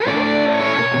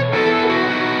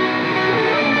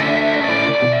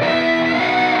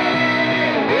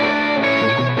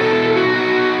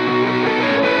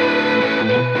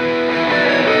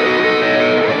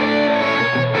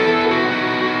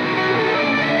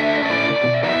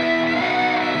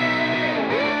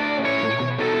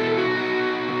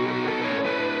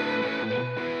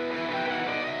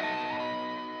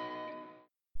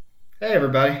Hey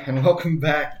everybody, and welcome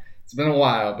back. It's been a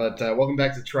while, but welcome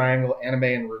back to Triangle Anime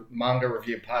and Manga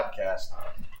Review Podcast.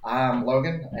 I'm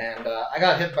Logan, and I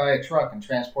got hit by a truck and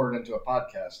transported into a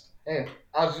podcast. Hey,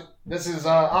 this is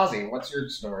Ozzy. What's your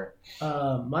story?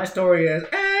 My story is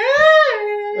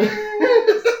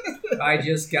I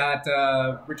just got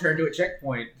returned to a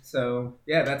checkpoint. So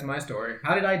yeah, that's my story.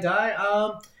 How did I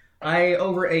die? I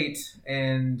overate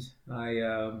and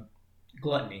I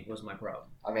gluttony was my problem.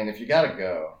 I mean, if you gotta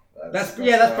go, that's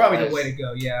probably the way to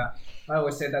go. Yeah, I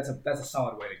always say that's a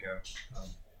solid way to go.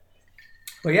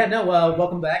 But yeah, no.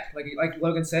 Welcome back. Like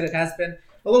Logan said, it has been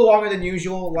a little longer than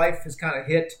usual. Life has kind of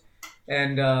hit,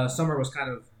 and summer was kind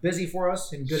of busy for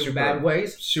us in good and bad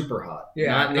ways. Super hot.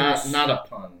 Yeah, not a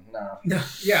pun. No.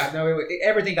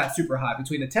 Everything got super hot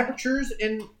between the temperatures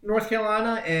in North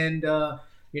Carolina and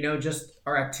just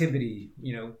our activity.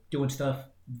 Doing stuff,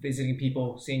 visiting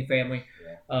people, seeing family.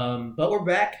 Yeah. But we're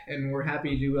back, and we're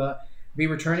happy to be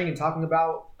returning and talking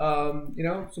about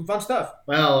some fun stuff.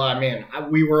 Well, I mean,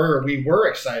 we were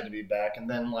excited to be back, and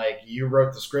then you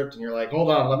wrote the script, and you're like,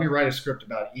 hold on, let me write a script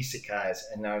about isekais,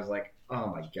 and I was like, oh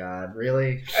my god,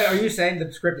 really? Are you saying that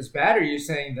the script is bad, or are you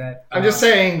saying that... I'm just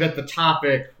saying that the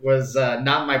topic was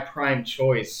not my prime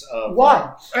choice of...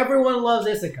 What? Everyone loves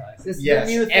isekais. It's the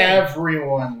new thing.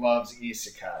 Everyone loves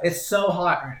isekais. It's so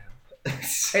hot right now.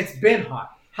 It's been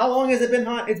hot. How long has it been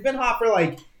hot? It's been hot for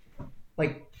like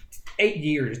 8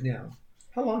 years now.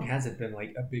 How long has it been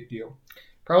a big deal?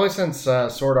 Probably since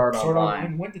Sword Art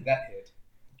Online. When did that hit?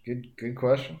 Good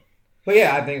question. But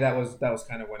yeah, I think that was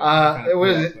kind of when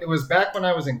it was back when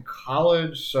I was in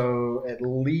college, so at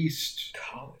least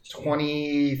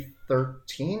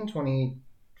 2013,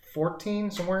 2014,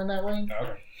 somewhere in that range.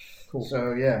 Okay. Cool.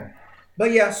 So yeah.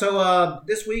 But yeah, so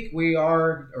this week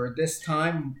this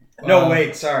time. No,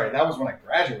 wait, sorry. That was when I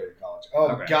graduated college. Oh,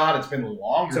 okay. God, it's been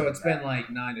longer. So it's been 9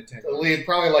 to 10 years.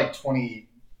 Probably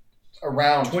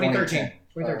around 2013.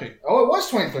 2013. Oh, it was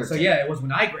 2013. So yeah, it was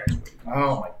when I graduated.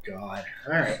 Oh, my God.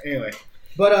 All right, anyway.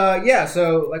 But yeah,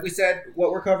 so like we said,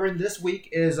 what we're covering this week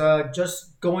is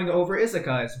just going over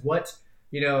isekais.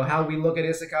 How we look at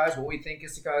isekais, what we think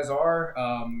isekais are,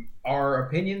 our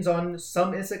opinions on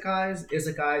some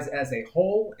isekais as a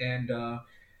whole, and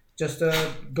just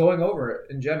going over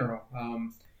it in general.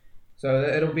 So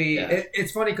it'll be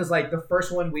it's funny because the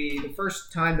first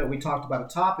time that we talked about a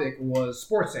topic was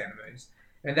sports animes,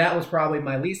 and that was probably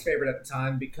my least favorite at the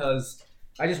time because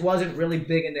I just wasn't really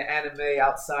big into anime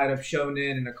outside of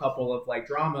shonen and a couple of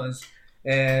dramas,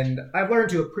 and I've learned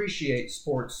to appreciate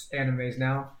sports animes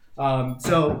now.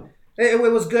 So it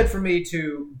was good for me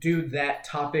to do that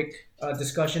topic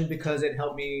discussion because it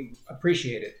helped me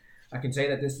appreciate it. I can say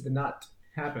that this did not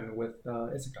happen with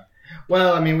isekai.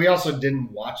 Well, I mean, we also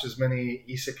didn't watch as many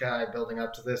isekai building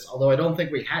up to this, although I don't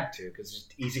think we had to because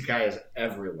isekai is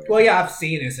everywhere. Well, yeah, I've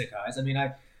seen isekais. I mean,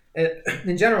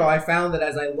 in general, I found that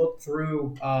as I looked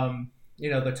through,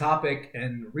 the topic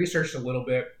and researched a little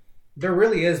bit, there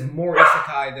really is more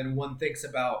isekai than one thinks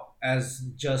about as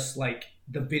just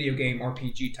the video game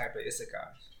RPG type of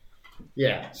isekais.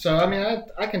 Yeah, so I mean,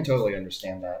 I can totally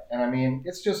understand that, and I mean,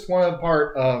 it's just one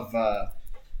part of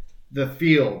the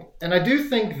field, and I do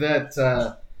think that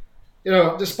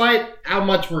despite how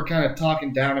much we're kind of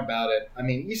talking down about it, I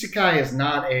mean, isekai is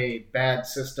not a bad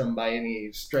system by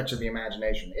any stretch of the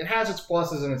imagination. It has its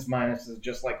pluses and its minuses,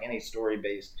 just like any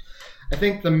story-based. I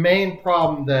think the main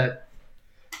problem that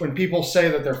when people say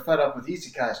that they're fed up with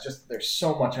isekai is just that there's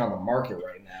so much on the market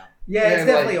right now. Yeah, it's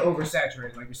definitely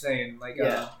oversaturated, like you're saying.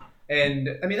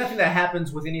 And I mean, I think that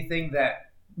happens with anything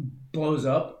that blows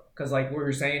up. Because we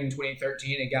were saying in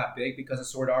 2013, it got big because of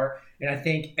Sword Art. And I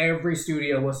think every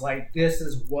studio was like, this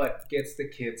is what gets the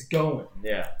kids going.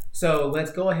 Yeah. So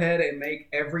let's go ahead and make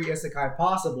every isekai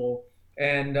possible.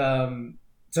 And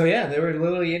so, yeah, there was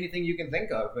literally anything you can think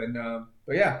of. And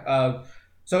but yeah.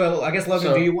 So I guess,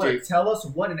 Logan, do you want to tell us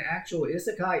what an actual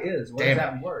isekai is? What is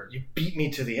that word? You beat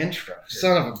me to the intro.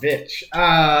 Son of a bitch.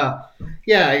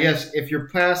 Yeah, I guess if you're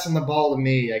passing the ball to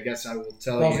me, I guess I will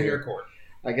tell you. Ball's in your court.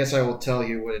 I guess I will tell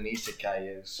you what an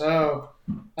isekai is. So,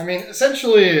 I mean,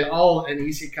 essentially all an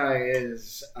isekai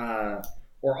is,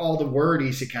 or all the word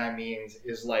isekai means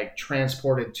is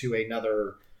transported to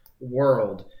another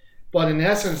world. But in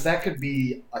essence, that could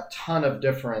be a ton of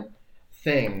different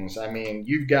things. I mean,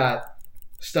 you've got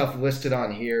stuff listed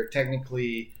on here.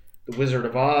 Technically, The Wizard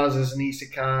of Oz is an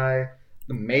isekai.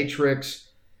 The Matrix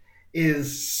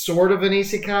is sort of an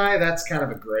isekai. That's kind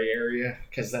of a gray area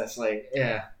because that's Well,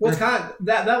 it's kind of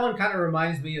that one kind of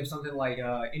reminds me of something like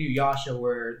Inuyasha,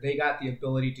 where they got the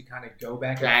ability to kind of go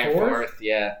back and forth.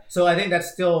 Yeah. So I think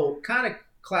that's still kind of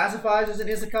classifies as an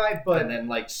isekai, but And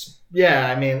then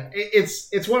I mean,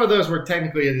 it's one of those where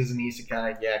technically it is an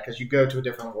isekai, yeah, because you go to a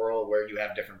different world where you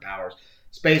have different powers.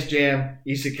 Space Jam,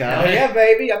 isekai. oh, yeah,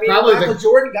 baby. I mean, Probably Michael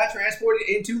Jordan got transported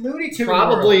into Looney Tunes.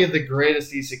 Probably the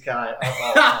greatest isekai of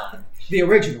all time. The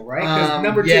original, right? Because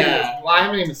number 2 yeah, was, well, I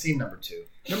haven't even seen number 2.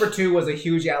 Number 2 was a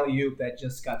huge alley-oop that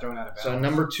just got thrown out of bounds. So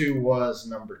number 2 was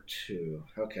number 2.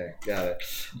 Okay, got it.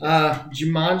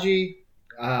 Jumanji,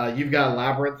 you've got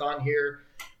Labyrinth on here,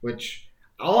 which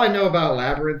all I know about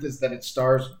Labyrinth is that it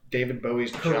stars David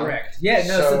Bowie's Jump. Correct. Yeah,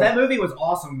 no, so that movie was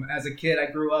awesome. As a kid,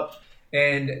 I grew up,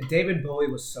 and David Bowie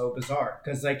was so bizarre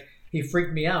because, like, he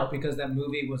freaked me out because that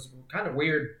movie was kind of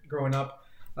weird growing up.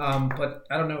 But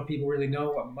I don't know if people really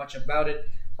know much about it.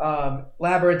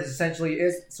 Labyrinth essentially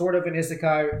is sort of an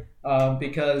isekai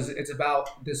because it's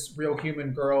about this real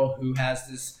human girl who has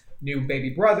this new baby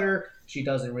brother. She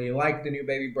doesn't really like the new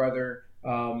baby brother.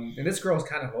 And this girl is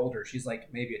kind of older. She's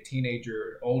like maybe a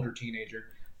teenager, older teenager.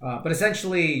 But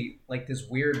essentially, like this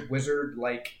weird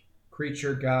wizard-like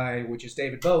creature guy, which is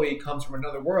David Bowie, comes from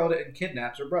another world and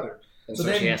kidnaps her brother. And so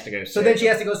then she has to go. So then she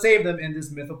has to go save them in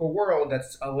this mythical world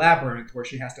that's a labyrinth where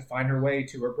she has to find her way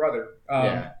to her brother.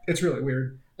 It's really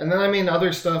weird. And then, I mean,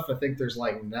 other stuff, I think there's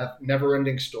like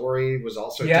Never-Ending Story was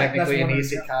also technically an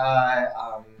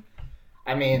isekai.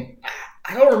 I mean,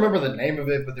 I don't remember the name of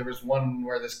it, but there was one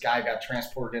where this guy got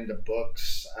transported into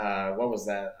books. What was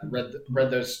that? I read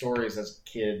those stories as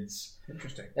kids.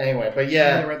 Interesting. Anyway, but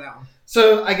yeah. I read that one.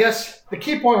 So I guess the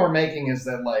key point we're making is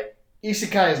that, like,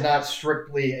 isekai is not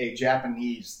strictly a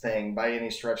Japanese thing by any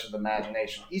stretch of the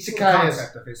imagination. Isekai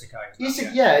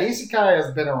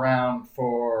has been around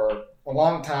for a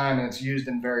long time, and it's used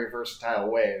in very versatile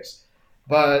ways.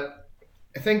 But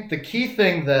I think the key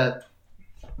thing that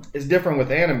is different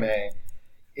with anime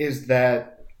is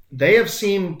that they have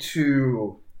seemed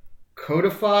to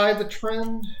codify the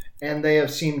trend, and they have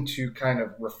seemed to kind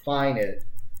of refine it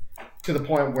to the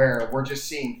point where we're just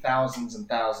seeing thousands and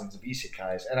thousands of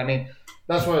isekais. And I mean,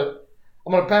 that's what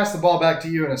I'm going to pass the ball back to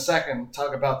you in a second,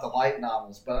 talk about the light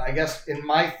novels. But I guess in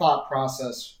my thought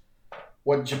process,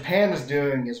 what Japan is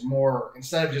doing is more,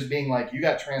 instead of just being like, you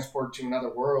got transported to another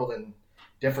world and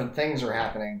different things are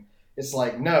happening, it's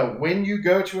like, no, when you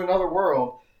go to another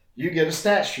world, you get a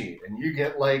stat sheet and you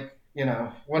get like, you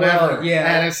know, whatever. Well,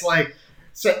 yeah. And it's like,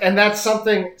 so, and that's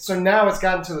something, so now it's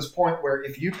gotten to this point where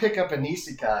if you pick up an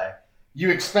isekai, you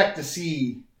expect to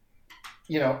see,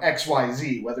 you know,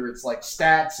 XYZ, whether it's like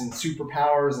stats and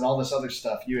superpowers and all this other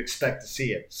stuff, you expect to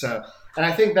see it. So, and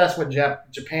I think that's what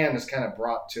Japan has kind of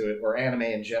brought to it, or anime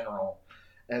in general,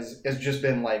 has just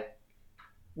been like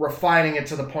refining it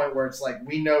to the point where it's like,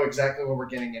 we know exactly what we're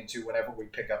getting into whenever we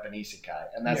pick up an isekai.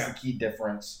 And that's the key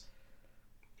difference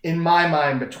in my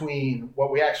mind between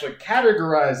what we actually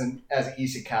categorize as an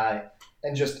isekai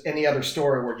and just any other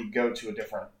story where you go to a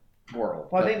different world.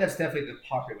 Well, I think that's definitely the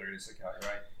popular isekai,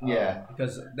 right? Yeah.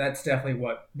 Because that's definitely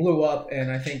what blew up, and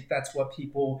I think that's what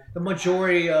the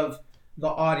majority of the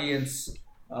audience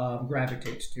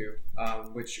gravitates to,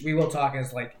 which we will talk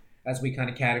as we kind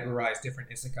of categorize different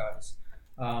isekais.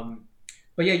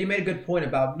 But yeah, you made a good point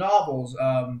about novels.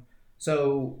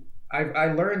 So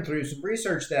I learned through some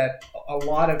research that a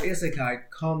lot of isekai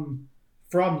come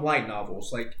from light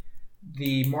novels. Like,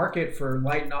 the market for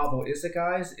light novel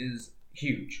isekais is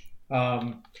huge.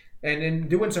 And in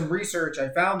doing some research, I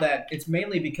found that it's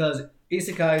mainly because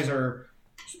isekais are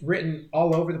written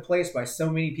all over the place by so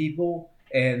many people,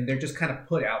 and they're just kind of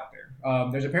put out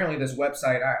there. There's apparently this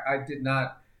website. I did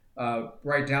not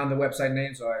write down the website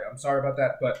name, so I'm sorry about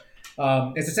that. But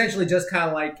it's essentially just kind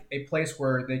of like a place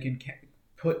where they can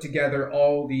put together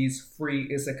all these free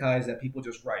isekais that people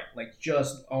just write, like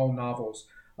just all novels.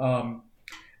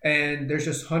 And there's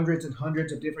just hundreds and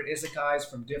hundreds of different isekais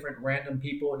from different random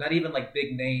people, not even like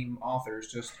big name authors,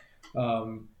 just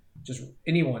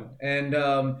anyone. And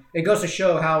it goes to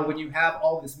show how when you have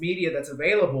all this media that's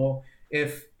available,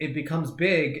 if it becomes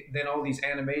big, then all these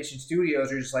animation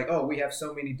studios are just like, oh, we have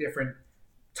so many different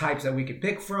types that we can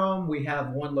pick from. We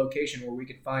have one location where we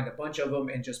can find a bunch of them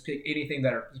and just pick anything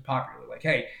that is popular. Like,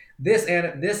 hey,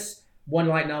 this one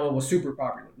light novel was super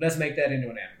popular. Let's make that into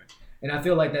an anime. And I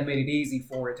feel like that made it easy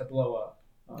for it to blow up.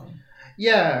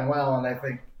 Yeah, well, and I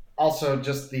think also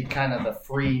just the kind of the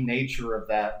free nature of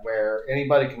that, where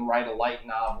anybody can write a light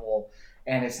novel,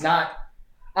 and it's not,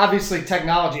 obviously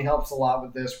technology helps a lot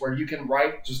with this, where you can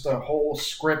write just a whole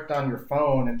script on your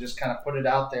phone and just kind of put it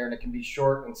out there, and it can be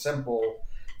short and simple,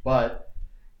 but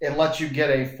it lets you get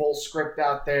a full script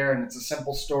out there, and it's a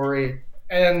simple story.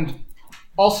 And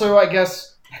also, I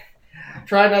guess,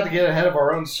 try not to get ahead of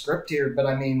our own script here, but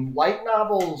I mean, light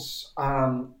novels,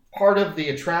 part of the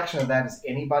attraction of that is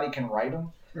anybody can write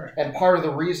them. Right. And part of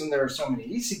the reason there are so many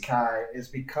isekai is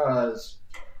because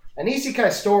an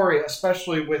isekai story,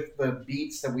 especially with the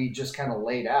beats that we just kind of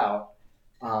laid out,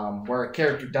 where a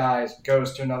character dies,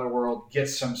 goes to another world,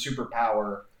 gets some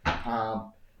superpower,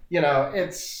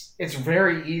 it's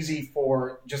very easy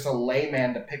for just a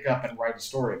layman to pick up and write a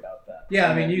story about that. Yeah,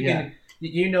 I mean,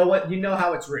 you know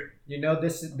how it's written.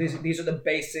 These are the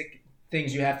basic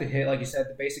things you have to hit, like you said,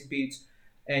 the basic beats,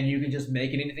 and you can just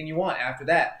make it anything you want after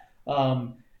that.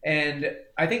 And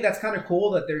I think that's kind of cool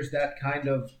that there's that kind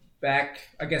of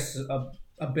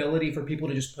ability for people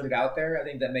to just put it out there. I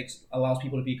think that allows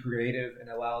people to be creative and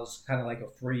allows kind of like a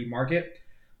free market.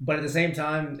 But at the same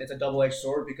time, it's a double-edged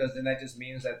sword because then that just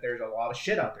means that there's a lot of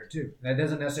shit out there too. That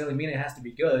doesn't necessarily mean it has to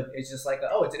be good. It's just like,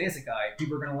 it's an isekai.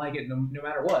 People are going to like it no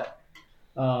matter what.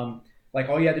 Like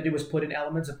all you have to do is put in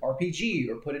elements of RPG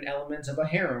or put in elements of a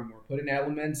harem or put in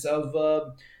elements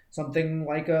of something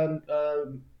like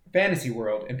a fantasy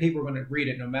world, and people are going to read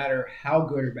it no matter how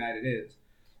good or bad it is.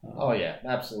 Oh yeah,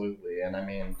 absolutely. And I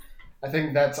mean, I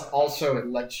think that's also, it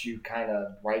lets you kind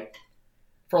of write,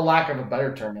 for lack of a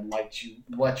better term, it lets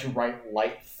you write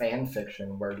light fan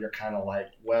fiction where you're kind of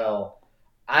like, well,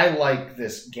 I like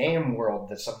this game world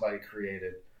that somebody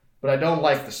created, but I don't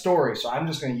like the story, so I'm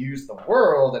just going to use the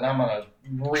world and I'm going to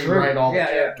rewrite all the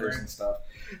characters and stuff.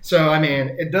 So, I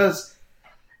mean, it does,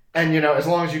 and as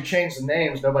long as you change the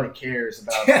names, nobody cares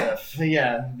about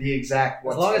the exact.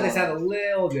 As long as they sound a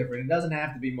little different, it doesn't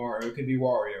have to be Mario. It could be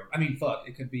Wario. I mean,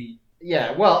 it could be.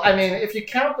 Yeah, well, I mean, if you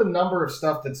count the number of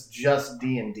stuff that's just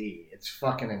D&D, it's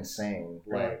fucking insane.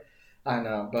 Like, I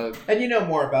know, but and you know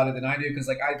more about it than I do because,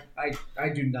 like, I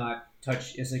do not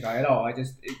touch isekai at all.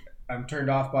 I'm turned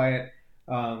off by it.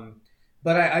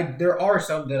 But I there are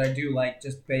some that I do like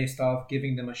just based off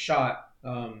giving them a shot.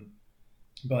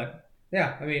 But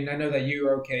yeah, I mean, I know that you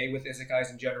are okay with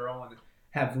isekais in general and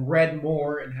have read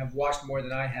more and have watched more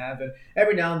than I have. And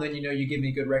every now and then, you give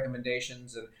me good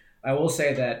recommendations. And I will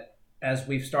say that as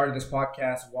we've started this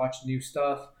podcast, watched new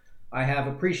stuff, I have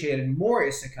appreciated more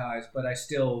isekais, but I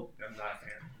still am not a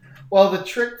fan. Well, the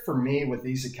trick for me with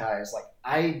isekai is, like,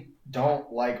 I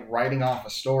don't like writing off a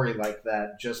story like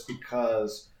that just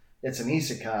because it's an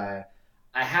isekai.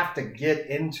 I have to get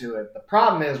into it. The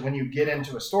problem is when you get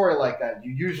into a story like that,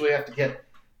 you usually have to get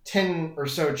 10 or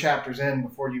so chapters in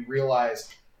before you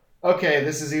realize, okay,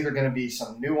 this is either going to be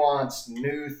some nuanced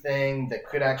new thing that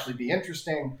could actually be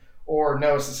interesting, or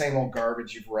no, it's the same old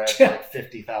garbage you've read like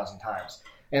 50,000 times.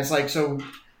 And it's like, so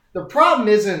the problem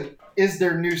isn't, is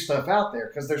there new stuff out there?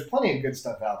 Because there's plenty of good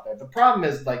stuff out there. The problem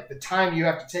is, like, the time you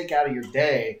have to take out of your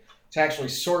day to actually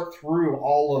sort through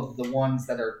all of the ones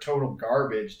that are total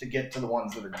garbage to get to the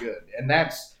ones that are good. And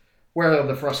that's where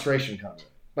the frustration comes in.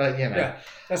 But,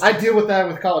 I deal with that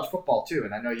with college football too,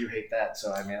 and I know you hate that,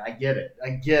 so, I mean, I get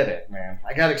it, man.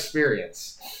 I got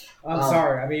experience. I'm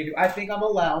sorry. I mean, I think I'm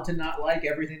allowed to not like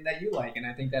everything that you like, and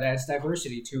I think that adds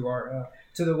diversity to our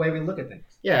to the way we look at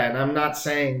things. Yeah, and I'm not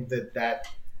saying that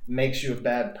makes you a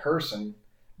bad person,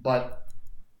 but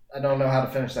I don't know how to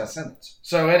finish that sentence.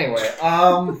 So anyway,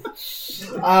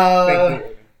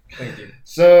 Thank you.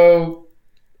 So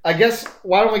I guess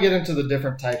why don't we get into the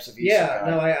different types of isekai? Yeah,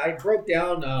 no, I broke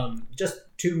down just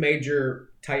two major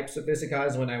types of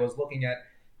isekais when I was looking at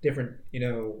different,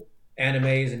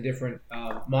 animes and different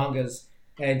mangas,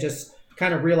 and just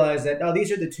kind of realized that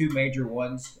these are the two major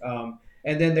ones.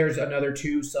 And then there's another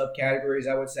two subcategories,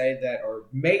 I would say, that are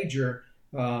major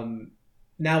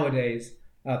nowadays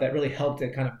that really helped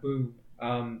it kind of boom.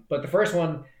 But the first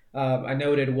one I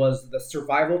noted was the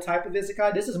survival type of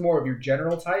isekai. This is more of your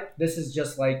general type. This is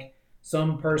just like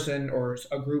some person or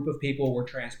a group of people were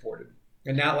transported.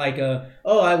 And not like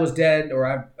I was dead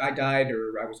or I died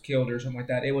or I was killed or something like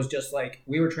that. It was just like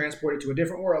we were transported to a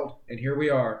different world and here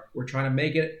we are. We're trying to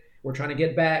make it. We're trying to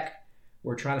get back.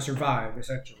 We're trying to survive,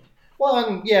 essentially. Well,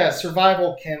 and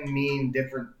survival can mean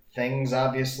different things,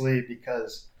 obviously,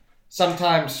 because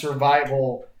sometimes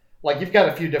survival, like, you've got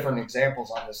a few different examples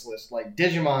on this list. Like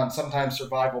Digimon, sometimes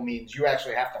survival means you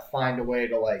actually have to find a way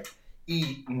to, like,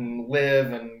 eat and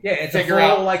live and it's figure a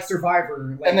full, out, like,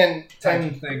 survivor and then type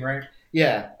of thing, right?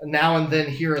 Yeah, now and then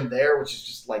here and there, which is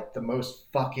just like the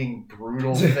most fucking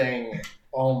brutal thing.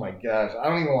 Oh my gosh, I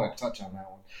don't even want to touch on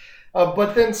that one.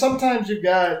 But then sometimes you've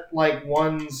got like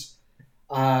ones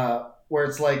where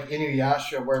it's like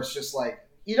Inuyasha, where it's just like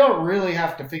you don't really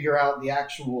have to figure out the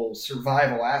actual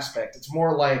survival aspect. It's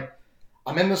more like,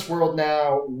 I'm in this world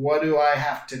now, what do I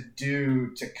have to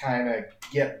do to kind of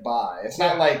get by? It's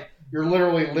not like you're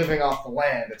literally living off the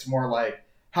land. It's more like,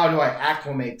 how do I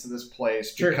acclimate to this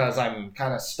place because I'm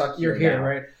kind of stuck here You're here, now.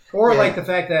 right? Or Yeah. like the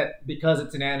fact that because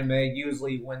it's an anime,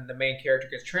 usually when the main character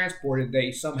gets transported,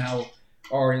 they somehow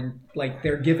are in like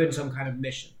they're given some kind of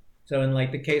mission. So in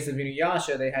like the case of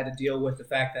Inuyasha, they had to deal with the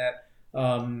fact that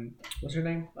what's her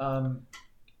name?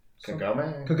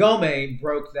 Kagome? Kagome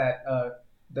broke that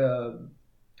the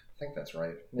I think that's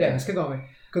right. yeah, it's Kagome.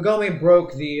 Kagome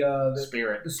broke the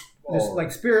Spirit. this Or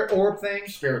like spirit orb thing.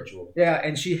 spiritual. Yeah,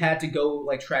 and she had to go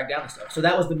like track down the stuff. So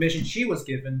that was the mission she was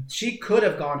given. She could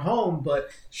have gone home, but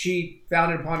she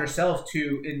found it upon herself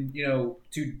to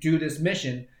do this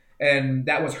mission, and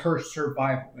that was her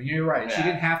survival. And you're right; she Yeah.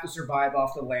 didn't have to survive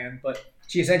off the land, but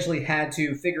she essentially had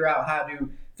to figure out how to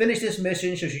finish this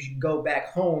mission so she could go back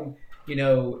home,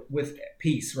 with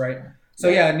peace, right? So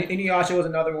yeah, Inuyasha was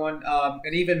another one,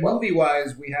 and even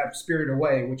movie-wise, we have Spirited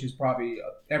Away, which is probably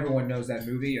everyone knows that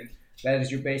movie, and that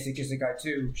is your basic isekai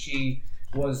too. She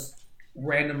was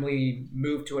randomly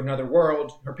moved to another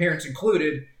world, her parents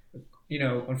included.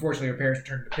 Unfortunately, her parents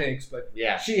turned into pigs, but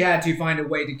Yeah. she had to find a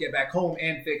way to get back home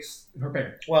and fix her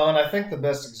parents. Well, and I think the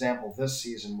best example this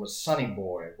season was Sunny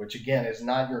Boy, which again is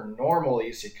not your normal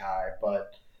isekai,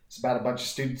 but it's about a bunch of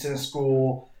students in a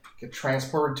school get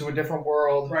transported to a different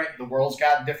world. Right. The world's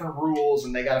got different rules,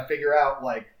 and they got to figure out,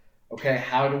 like, okay,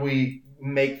 how do we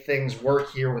make things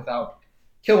work here without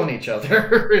killing each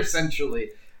other, essentially,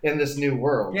 in this new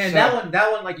world? Yeah, and So-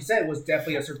 that one, like you said, was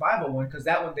definitely a survival one because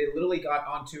that one they literally got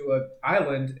onto an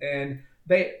island and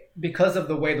because of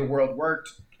the way the world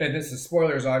worked, and this is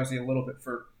spoilers obviously a little bit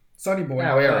for Sunny Boy.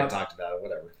 Yeah, we already talked about it.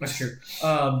 Whatever. That's true.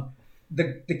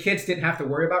 The kids didn't have to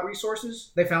worry about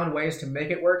resources. They found ways to make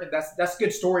it work, and that's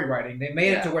good story writing. They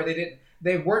made it to where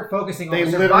they weren't focusing on They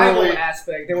the survival literally-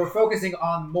 aspect. They were focusing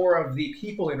on more of the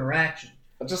people interaction.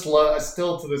 I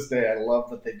still to this day, I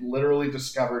love that they literally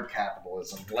discovered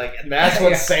capitalism. And that's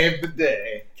what Yeah. saved the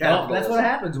day. Well, that's what Capitalism.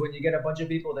 happens when you get a bunch of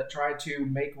people that try to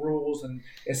make rules, and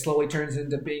it slowly turns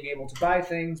into being able to buy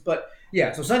things. But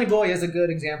yeah, so Sunny Boy is a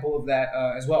good example of that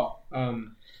as well.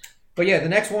 But yeah, the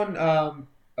next one,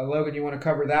 Logan, you want to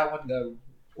cover that one?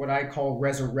 What I call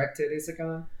resurrected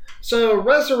isekai. So,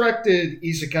 resurrected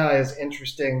isekai is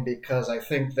interesting because I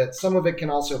think that some of it can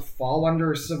also fall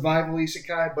under survival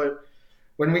isekai, but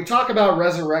when we talk about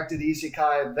resurrected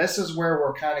isekai, this is where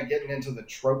we're kind of getting into the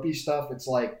tropey stuff. It's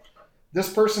like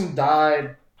this person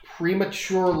died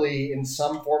prematurely in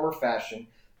some form or fashion,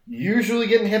 usually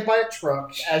getting hit by a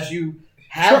truck, as you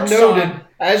have Truck noted, song.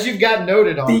 as you've got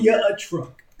noted on. Via a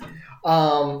truck.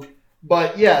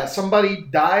 But yeah, somebody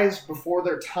dies before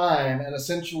their time, and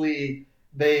essentially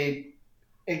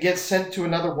it gets sent to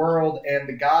another world, and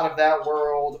the god of that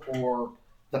world, or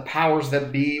the powers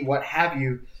that be, what have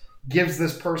you, gives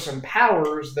this person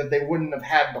powers that they wouldn't have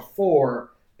had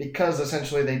before because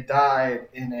essentially they died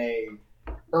in a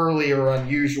early or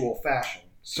unusual fashion.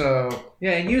 So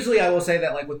Yeah, and usually I will say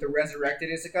that like with the resurrected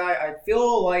isekai, I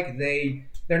feel like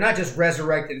they're not just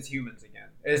resurrected as humans again.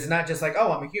 It's not just like,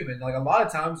 oh, I'm a human. Like a lot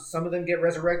of times, some of them get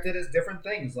resurrected as different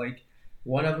things. Like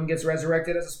one of them gets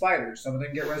resurrected as a spider. Some of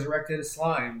them get resurrected as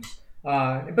slimes.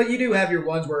 But you do have your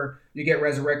ones where you get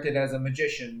resurrected as a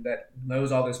magician that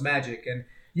knows all this magic. And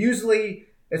usually,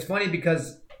 it's funny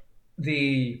because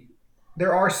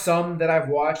there are some that I've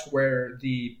watched where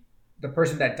the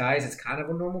person that dies is kind of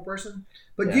a normal person,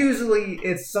 but Yeah. usually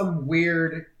it's some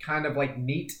weird kind of like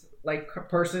neat like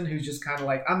person who's just kind of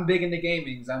like, I'm big into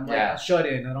gamings, I'm like Yeah. a shut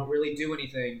in, I don't really do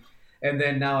anything, and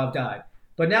then now I've died,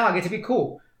 but now I get to be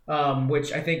cool,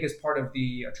 which I think is part of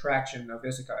the attraction of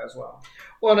isekai as well.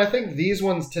 Well, and I think these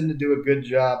ones tend to do a good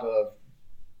job of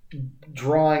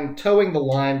towing the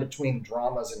line between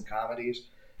dramas and comedies.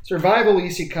 Survival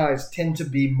isekais tend to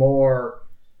be more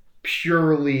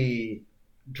purely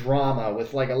drama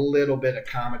with like a little bit of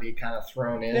comedy kind of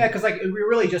thrown in. Yeah, because like we're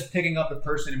really just picking up a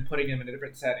person and putting him in a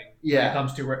different setting. When Yeah. it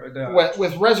comes to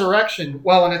With Resurrection,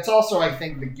 well, and it's also, I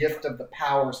think, the gift of the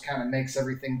powers kind of makes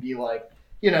everything be like,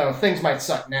 things might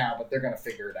suck now, but they're going to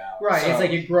figure it out. right. So, It's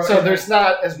like you grow. so there's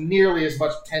not as nearly as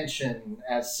much tension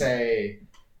as, say,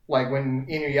 like when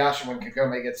Inuyasha, when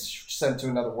Kagome gets sent to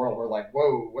another world, we're like,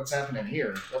 whoa, what's happening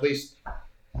here? At least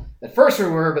at first we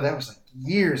were, but that was like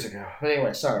years ago. But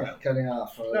anyway, sorry, cutting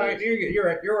off. No, you're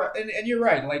right. You're right, and you're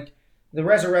right. Like the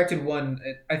resurrected one,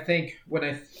 I think when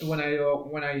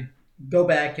I go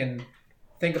back and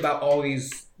think about all the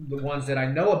ones that I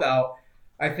know about,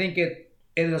 I think it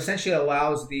essentially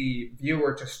allows the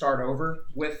viewer to start over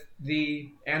with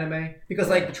the anime because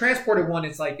like the transported one,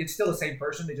 it's like it's still the same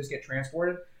person, they just get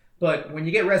transported. But when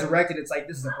you get resurrected, it's like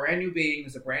this is a brand new being,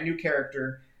 this is a brand new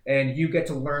character, and you get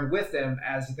to learn with them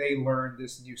as they learn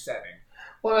this new setting.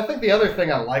 Well, I think the other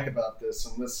thing I like about this,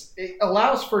 it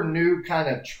allows for new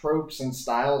kind of tropes and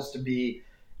styles to be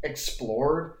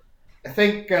explored. I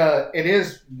think it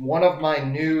is one of my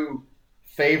new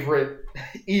favorite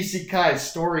isekai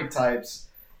story types.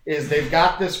 Is they've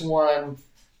got this one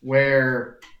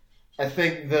where I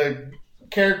think the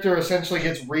character essentially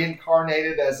gets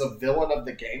reincarnated as a villain of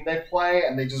the game they play,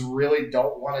 and they just really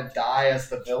don't want to die as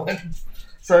the villain.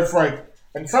 So it's like,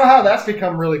 and somehow that's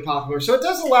become really popular. So it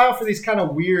does allow for these kind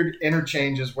of weird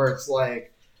interchanges where it's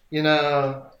like,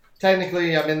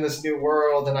 technically I'm in this new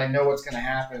world and I know what's going to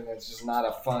happen. It's just not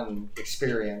a fun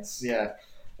experience. Yeah.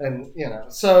 And,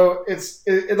 so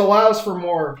it allows for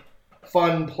more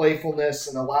fun playfulness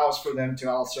and allows for them to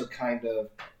also kind of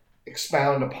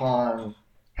expound upon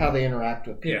how they interact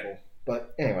with people. Yeah.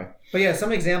 But anyway. But yeah,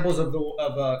 some examples of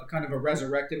a kind of a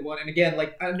resurrected one. And again,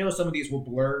 like I know some of these will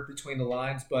blur between the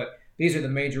lines, but these are the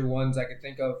major ones I could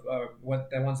think of,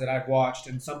 the ones that I've watched.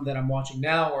 And some that I'm watching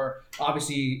now are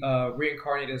obviously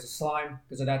reincarnated as a slime,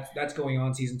 because that's going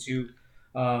on season 2.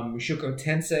 Mushoku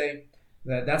Tensei,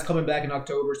 that's coming back in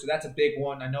October, so that's a big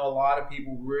one. I know a lot of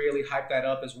people really hype that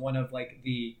up as one of like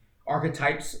the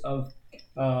archetypes of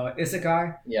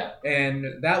isekai. Yeah.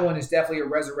 And that one is definitely a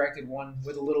resurrected one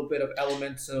with a little bit of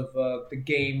elements of the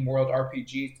game world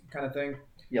RPG kind of thing.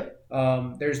 Yep.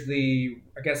 There's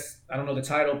I guess, I don't know the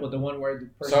title, but the one where the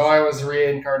person... So I was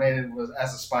reincarnated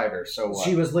as a spider, so what?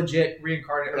 She was legit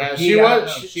reincarnated. Yeah,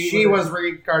 she was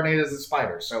reincarnated as a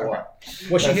spider, so what?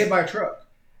 Was she hit by a truck?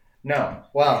 No.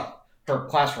 Well, her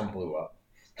classroom blew up.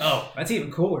 Oh, that's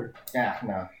even cooler. Yeah,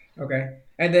 no. Okay.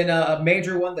 And then a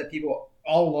major one that people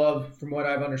all love, from what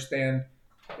I understand,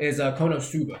 is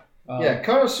Konosuba.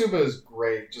 Konosuba is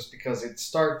great just because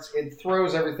it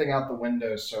throws everything out the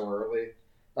window so early.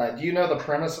 Do you know the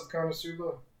premise of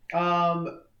Konosuba?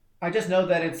 I just know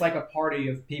that it's like a party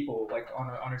of people, like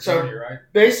on a journey, right?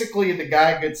 Basically, the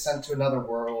guy gets sent to another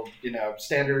world,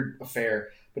 standard affair.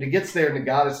 But he gets there, and the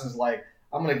goddess is like,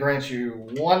 "I'm going to grant you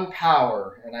one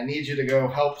power, and I need you to go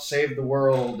help save the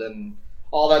world," and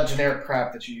all that generic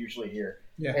crap that you usually hear.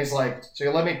 Yeah. And he's like, "So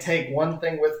you let me take one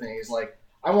thing with me." He's like,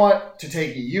 "I want to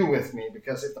take you with me,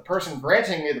 because if the person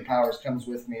granting me the powers comes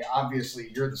with me,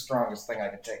 obviously you're the strongest thing I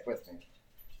can take with me."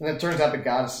 And it turns out the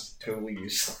goddess is totally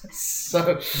useless.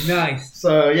 So nice.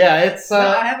 So yeah, it's. No,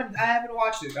 I haven't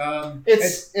watched it.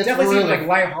 It's definitely really, seems like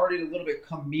lighthearted, a little bit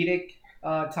comedic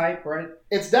type, right?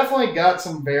 It's definitely got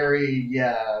some very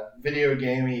video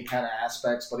gamey kind of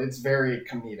aspects, but it's very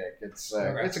comedic. It's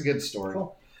a good story.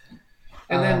 Cool.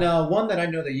 And then one that I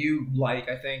know that you like,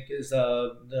 I think, is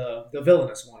the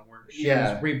villainous one, where she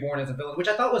was reborn as a villain, which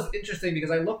I thought was interesting because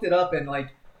I looked it up and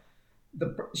like.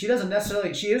 She doesn't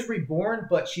necessarily. She is reborn,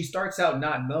 but she starts out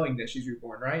not knowing that she's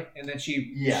reborn, right? And then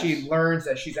she learns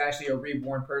that she's actually a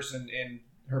reborn person in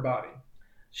her body.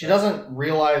 She doesn't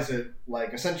realize it.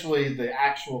 Like essentially, the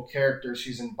actual character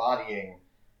she's embodying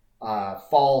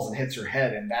falls and hits her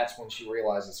head, and that's when she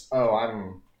realizes, "Oh,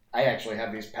 I actually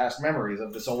have these past memories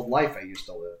of this old life I used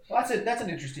to live." Well, that's an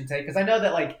interesting take, because I know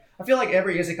that I feel like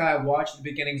every isekai I watch, the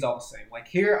beginning's all the same. Like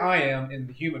here I am in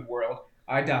the human world,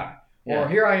 I die. Yeah. Or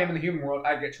here I am in the human world,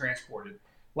 I get transported.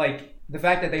 Like, the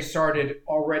fact that they started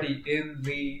already in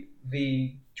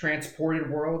the transported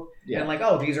world,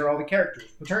 and these are all the characters.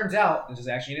 But turns out, this is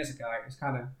actually an isekai. It's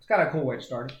kind of a cool way to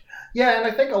start it. Yeah, and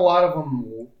I think a lot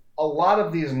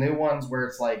of these new ones where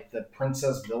it's like the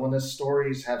princess villainous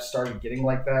stories have started getting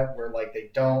like that, where like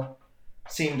they don't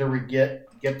seem to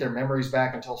get their memories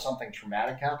back until something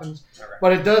traumatic happens. Okay.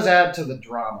 But it does add to the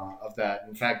drama of that.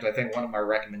 In fact, I think one of my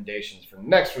recommendations for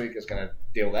next week is going to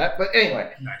deal with that. But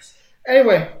anyway. Nice.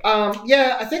 Anyway,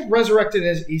 I think Resurrected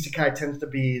Isekai tends to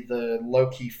be the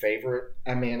low-key favorite.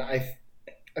 I mean, I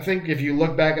think if you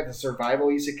look back at the survival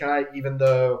Isekai, even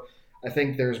though I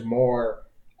think there's more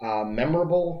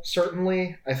memorable,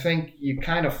 certainly, I think you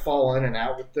kind of fall in and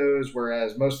out with those,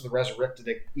 whereas most of the Resurrected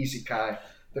Isekai,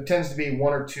 there tends to be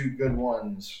one or two good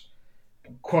ones,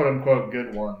 quote-unquote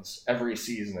good ones, every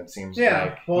season, it seems like.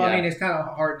 Yeah, well, I mean, it's kind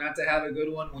of hard not to have a good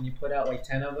one when you put out like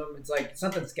 10 of them. It's like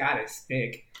something's got to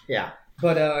stick. Yeah.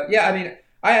 But, I mean,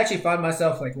 I actually find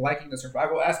myself like liking the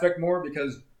survival aspect more,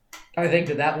 because I think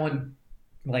that one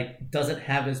like doesn't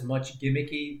have as much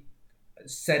gimmicky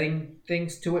setting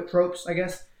things to it, tropes, I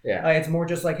guess. Yeah. It's more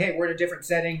just like, hey, we're in a different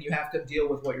setting, you have to deal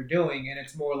with what you're doing, and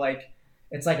it's more like,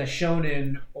 it's like a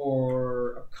shonen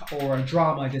or a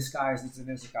drama disguised as an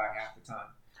isekai half the time.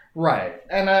 Right,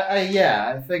 and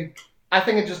I think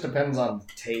it just depends on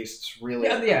tastes, really.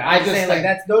 Yeah. I just think like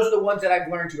those are the ones that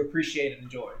I've learned to appreciate and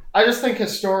enjoy. I just think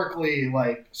historically,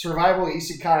 like survival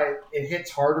isekai, it hits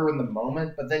harder in the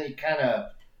moment, but then you kind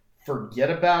of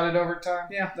forget about it over time.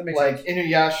 Yeah, that makes sense. Like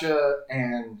Inuyasha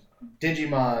and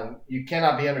Digimon, you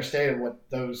cannot be understated what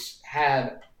those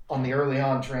had on the early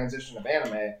on transition of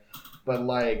anime. but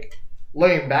like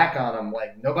looking back on them,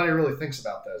 like nobody really thinks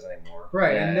about those anymore.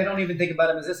 Right, Yeah. and they don't even think about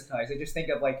them as isekais. They just think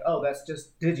of like, oh, that's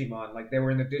just Digimon, like they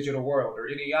were in the digital world, or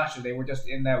Inuyasha, they were just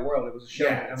in that world. It was a show.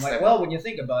 Yeah, I'm it's like, that- well, when you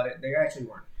think about it, they actually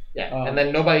weren't. Yeah, and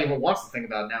then nobody even wants to think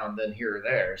about it now and then here or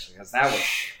there, because that was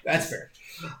That's fair.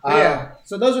 Yeah.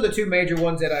 So those are the two major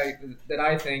ones that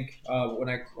I think when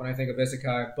I think of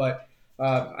isekai. But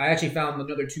I actually found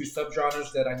another two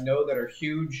subgenres that I know that are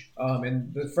huge.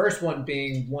 And the first one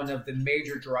being one of the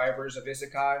major drivers of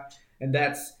isekai, and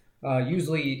that's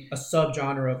usually a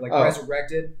subgenre of like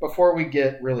resurrected. Before we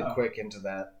get really quick into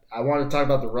that, I want to talk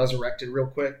about the resurrected real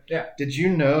quick. Yeah. Did you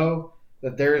know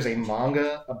that there is a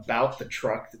manga about the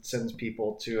truck that sends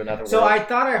people to another So world? I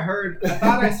thought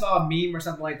I saw a meme or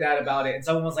something like that about it, and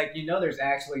someone was like, there's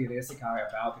actually an isekai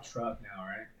about the truck now,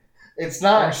 right? It's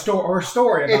not Or a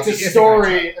story about It's the a isekai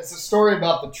story. truck. It's a story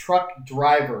about the truck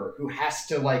driver who has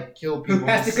to like kill people. Who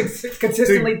has to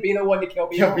consistently be the one to kill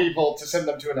people. kill people to send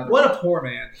them to another. What world. a poor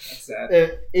man. That's sad.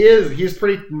 It is. He's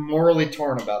pretty morally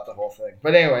torn about the whole thing.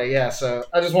 But anyway, yeah. So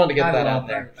I just wanted to get that out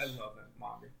there. I love that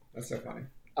manga. That's so funny.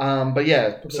 But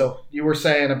yeah. So you were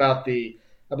saying about I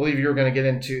believe you were going to get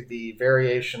into the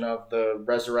variation of the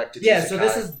resurrected. Yeah. So isekai.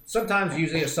 this is sometimes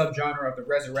usually a subgenre of the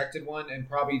resurrected one, and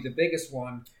probably the biggest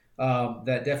one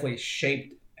that definitely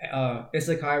shaped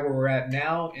isekai where we're at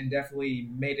now, and definitely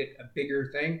made it a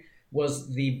bigger thing,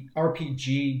 was the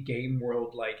RPG game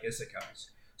world like isekais.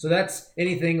 So that's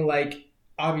anything like,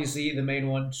 obviously the main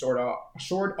one, Sword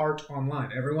Art Online.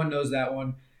 Everyone knows that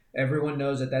one. Everyone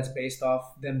knows that that's based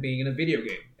off them being in a video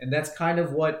game, and that's kind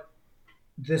of what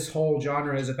this whole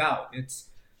genre is about. It's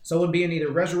someone being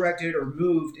either resurrected or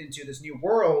moved into this new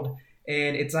world,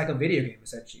 and it's like a video game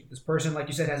essentially. This person, like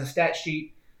you said, has a stat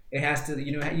sheet. It has to,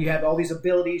 you have all these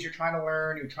abilities you're trying to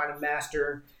learn, you're trying to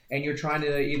master, and you're trying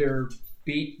to either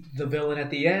beat the villain at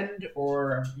the end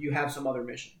or you have some other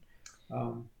mission.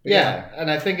 Yeah, and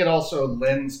I think it also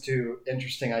lends to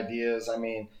interesting ideas. I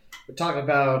mean, we're talking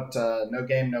about No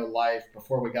Game, No Life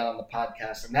before we got on the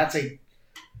podcast, and that's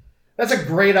a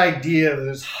great idea that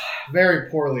is very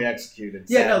poorly executed.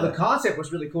 Yeah, no, the concept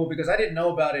was really cool because I didn't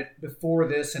know about it before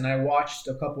this, and I watched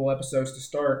a couple episodes to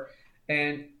start.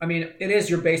 And I mean, it is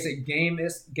your basic game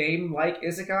like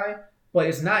isekai, but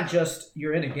it's not just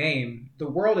you're in a game. The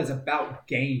world is about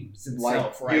games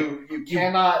itself, right? You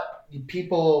cannot.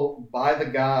 People by the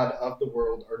god of the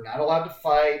world are not allowed to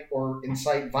fight or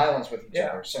incite violence with each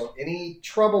other. So any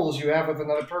troubles you have with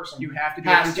another person, you have to do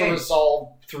has through to games.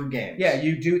 resolve through games. Yeah,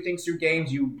 you do things through games.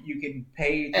 You can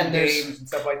pay through games and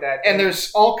stuff like that. And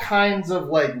there's all kinds of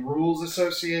like rules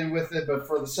associated with it. But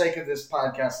for the sake of this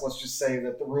podcast, let's just say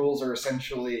that the rules are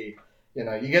essentially,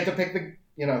 you get to pick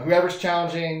whoever's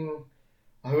challenging,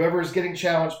 whoever's getting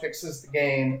challenged picks the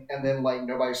game, and then like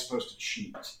nobody's supposed to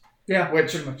cheat. Yeah,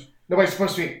 which pretty much. Nobody's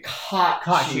supposed to be caught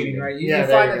cheating, right? You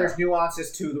find that there's nuances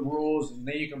to the rules, and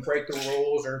then you can break the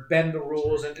rules or bend the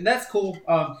rules, and that's cool.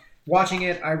 Watching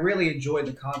it, I really enjoyed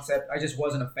the concept. I just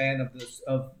wasn't a fan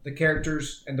of the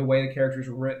characters and the way the characters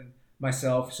were written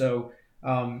myself. So,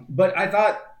 but I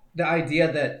thought the idea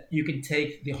that you can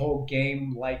take the whole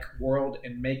game-like world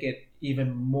and make it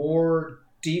even more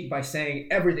deep by saying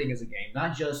everything is a game,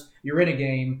 not just you're in a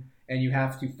game and you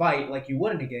have to fight like you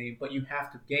would in a game, but you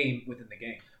have to game within the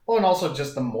game. Well, and also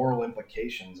just the moral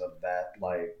implications of that.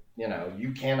 Like,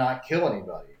 you cannot kill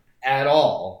anybody at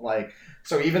all. Like,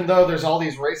 so even though there's all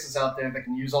these races out there that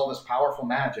can use all this powerful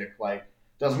magic, like,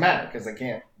 doesn't matter because they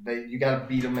can't. You got to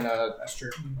beat them in That's true.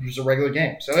 Use a regular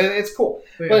game. So it's cool.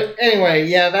 Yeah. But anyway,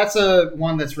 yeah, that's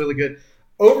one that's really good.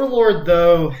 Overlord,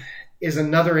 though, is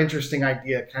another interesting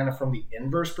idea, kind of from the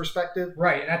inverse perspective.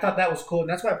 Right, and I thought that was cool, and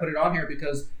that's why I put it on here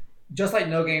because just like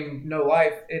No Game, No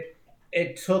Life,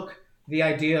 it took the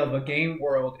idea of a game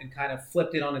world and kind of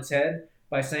flipped it on its head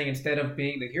by saying instead of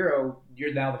being the hero,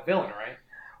 you're now the villain, right?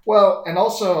 Well, and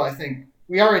also I think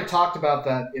we already talked about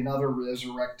that in other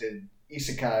resurrected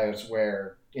isekais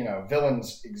where,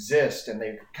 villains exist and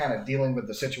they're kind of dealing with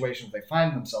the situations they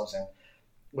find themselves in.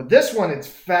 With this one, it's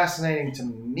fascinating to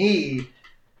me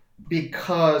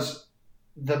because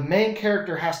the main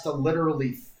character has to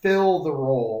literally fill the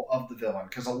role of the villain.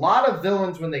 Because a lot of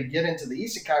villains, when they get into the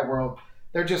isekai world,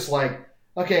 they're just like,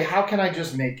 okay, how can I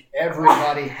just make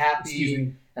everybody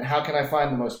happy? And how can I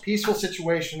find the most peaceful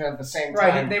situation at the same time?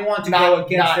 Right, they want to go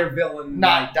against their villain.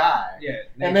 Not die. Yeah.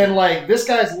 And then, like, this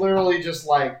guy's literally just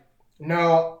like,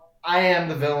 no, I am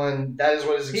the villain. That is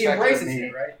what is expected of me. He embraces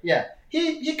it, right? Yeah.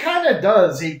 He kind of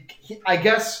does. He I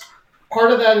guess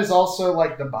part of that is also,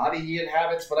 like, the body he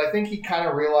inhabits, but I think he kind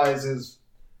of realizes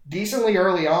decently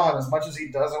early on, as much as he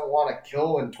doesn't want to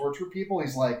kill and torture people,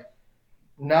 he's like,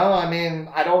 no, I mean,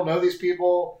 I don't know these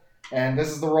people. and this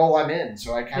is the role I'm in,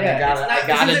 so I kind of I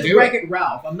gotta do Wreck-It it.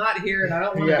 Ralph. I'm not here, and I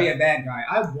don't want to be a bad guy.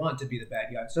 I want to be the bad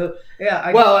guy. So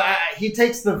he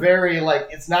takes the very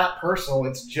it's not personal;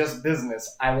 it's just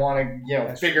business. I want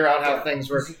to figure out how things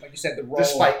work. Like you said, the role,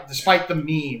 despite the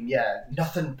meme,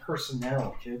 nothing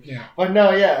personnel, kid. Yeah, but no,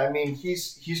 I mean,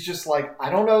 he's just like, I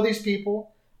don't know these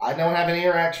people. I don't have any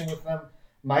interaction with them.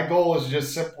 My goal is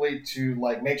just simply to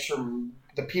make sure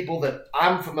the people that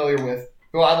I'm familiar with,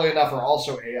 who oddly enough are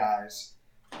also AIs,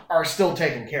 are still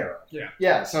taken care of.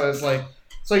 Yeah. So it's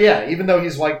even though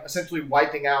he's essentially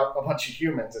wiping out a bunch of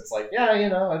humans, it's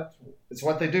it's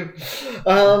what they do.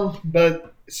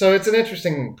 But so it's an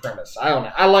interesting premise. I don't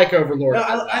know. I like Overlord. No,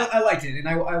 I liked it, and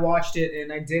I watched it,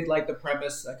 and I did like the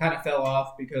premise. I kind of fell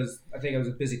off because I think it was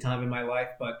a busy time in my life,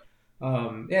 but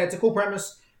it's a cool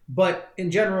premise. But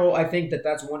in general, I think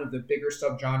that's one of the bigger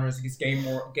subgenres. It's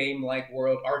game-like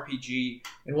world, RPG,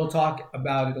 and we'll talk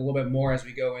about it a little bit more as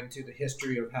we go into the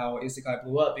history of how Isekai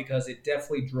blew up, because it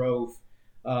definitely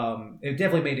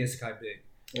made Isekai big.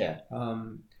 Yeah.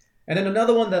 And then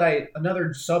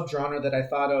another subgenre that I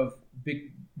thought of,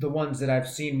 the ones that I've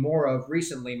seen more of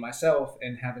recently myself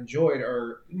and have enjoyed,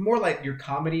 are more like your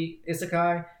comedy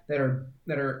Isekai that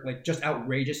are like just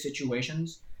outrageous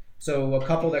situations. So a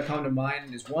couple that come to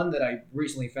mind is one that I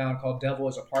recently found called Devil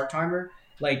is a Part-Timer.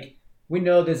 We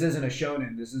know this isn't a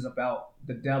shonen. This is about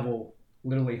the devil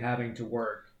literally having to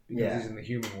work because he's in the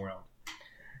human world.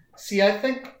 See, I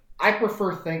think I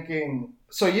prefer thinking...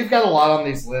 So you've got a lot on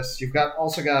these lists. You've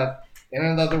also got In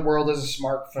Another World as a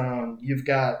smartphone. You've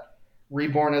got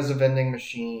Reborn as a vending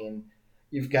machine.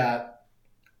 You've got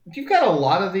a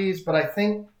lot of these, but I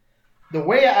think... The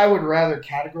way I would rather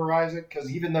categorize it, because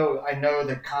even though I know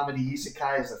that comedy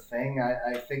isekai is a thing,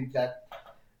 I think that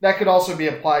could also be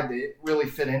applied to really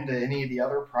fit into any of the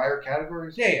other prior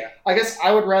categories. Yeah. I guess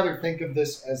I would rather think of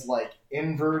this as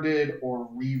inverted or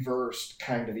reversed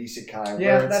kind of isekai.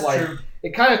 Yeah, that's true.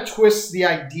 It kind of twists the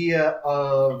idea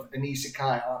of an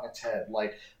isekai on its head.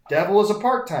 Devil is a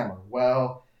part-timer.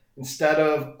 Well, instead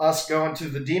of us going to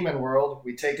the demon world,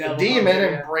 we take the demon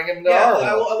and bring him to our world.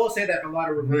 I will say that a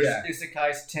lot of reverse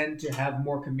isekais tend to have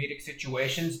more comedic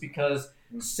situations because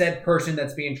said person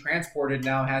that's being transported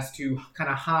now has to kind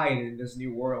of hide in this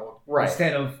new world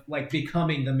instead of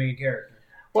becoming the main character.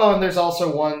 Well, and there's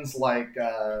also ones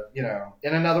In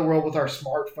Another World with Our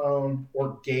Smartphone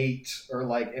or Gate or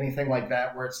anything like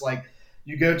that, where it's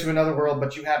you go to another world,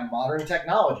 but you have modern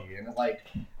technology, and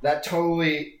that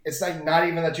totally, it's not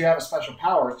even that you have a special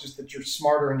power, it's just that you're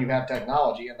smarter and you have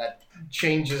technology, and that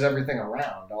changes everything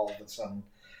around all of a sudden.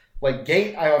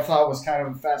 Gate, I thought was kind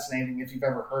of fascinating if you've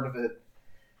ever heard of it.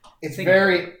 It's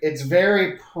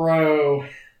very pro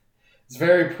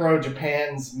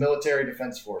Japan's military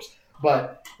defense force,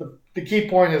 but the key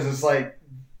point is a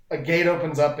gate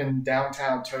opens up in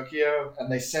downtown Tokyo,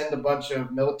 and they send a bunch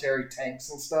of military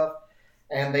tanks and stuff.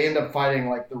 And they end up fighting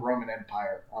the Roman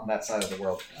Empire on that side of the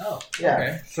world. Oh, yeah.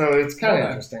 Okay. So it's kind of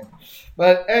interesting.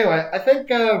 But anyway, I think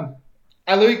I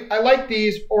like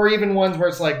these, or even ones where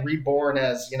it's reborn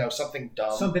as something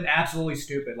dumb, something absolutely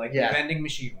stupid, the vending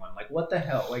machine one. What the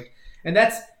hell? And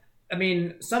that's, I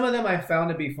mean, some of them I found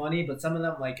to be funny, but some of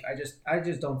them I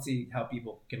just don't see how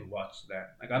people can watch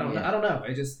that. I don't know.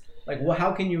 It just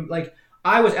how can you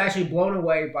I was actually blown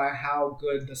away by how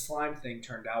good the slime thing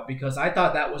turned out, because I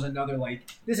thought that was another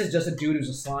this is just a dude who's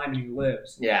a slime and he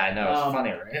lives. Yeah, I know, it's funny,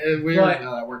 right? It's weird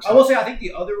how that works. I will say, I think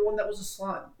the other one that was a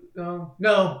slime.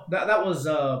 No, that was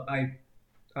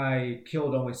I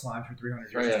killed only slimes for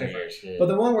 300 years. Different. Yeah. But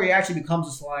the one where he actually becomes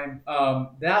a slime,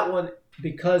 that one,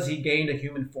 because he gained a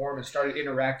human form and started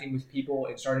interacting with people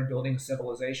and started building a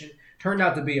civilization, turned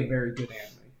out to be a very good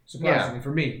anime. Surprisingly,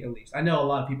 for me at least. I know a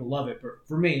lot of people love it, but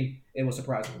for me, it was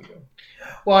surprisingly good.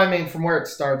 Well, I mean, from where it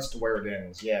starts to where it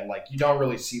ends, you don't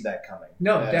really see that coming.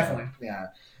 No, definitely. Yeah.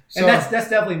 So, and that's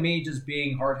definitely me just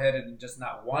being hard-headed and just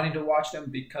not wanting to watch them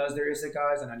because they're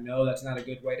isekais, and I know that's not a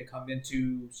good way to come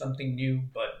into something new,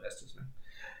 but that's just me.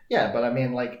 Yeah, but I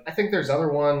mean, I think there's other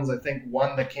ones. I think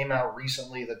one that came out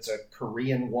recently that's a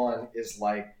Korean one is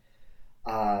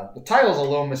the title's a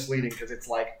little misleading because it's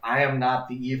I am not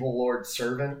the evil Lord's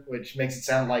servant, which makes it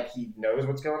sound like he knows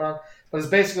what's going on. But it's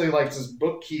basically this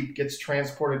bookkeep gets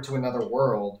transported to another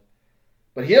world,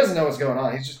 but he doesn't know what's going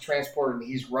on. He's just transported and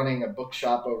he's running a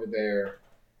bookshop over there,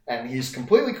 and he's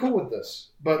completely cool with this.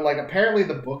 But apparently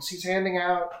the books he's handing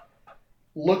out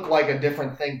look like a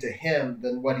different thing to him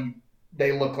than what he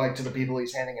they look like to the people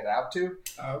he's handing it out to.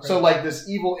 Okay. So like this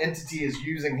evil entity is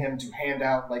using him to hand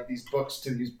out like these books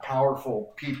to these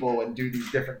powerful people and do these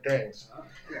different things,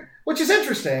 which is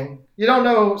interesting. You don't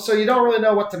know, so you don't really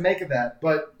know what to make of that.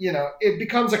 But it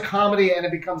becomes a comedy and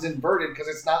it becomes inverted because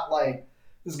it's not like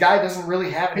this guy doesn't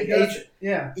really have any agent.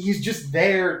 Yeah, he's just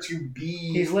there to be.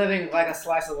 He's living like a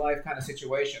slice of life kind of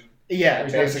situation. Yeah,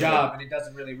 he's got a job and he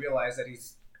doesn't really realize that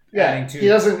he's. Yeah, he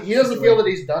doesn't feel that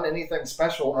he's done anything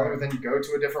special other than go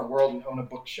to a different world and own a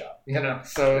bookshop.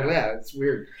 So it's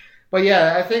weird. But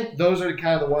yeah, I think those are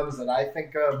kind of the ones that I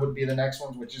think of would be the next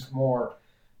ones, which is more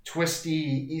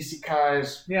twisty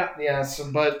isekais. Yeah. So,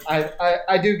 but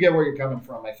I do get where you're coming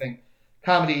from. I think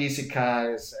comedy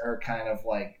isekais are kind of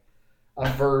like a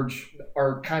verge,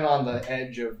 are kind of on the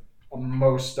edge of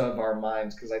most of our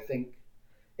minds because I think.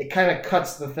 It kind of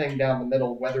cuts the thing down the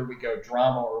middle, whether we go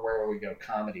drama or where we go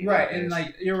comedy. Right, and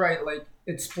like you're right, like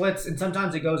it splits, and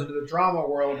sometimes it goes into the drama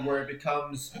world where it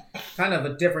becomes kind of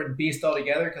a different beast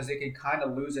altogether because it can kind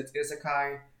of lose its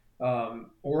isekai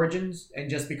origins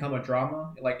and just become a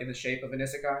drama, like in the shape of an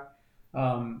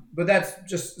isekai. But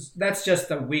that's just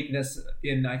a weakness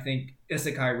in I think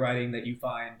isekai writing that you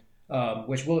find,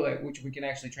 which we can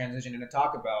actually transition and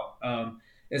talk about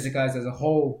isekais as a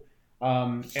whole.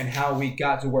 And how we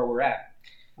got to where we're at.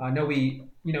 I know we,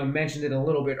 mentioned it a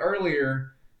little bit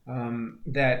earlier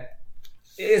that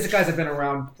isekais have been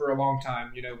around for a long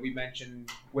time. We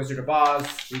mentioned Wizard of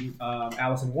Oz,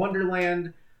 Alice in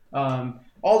Wonderland,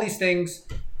 all these things.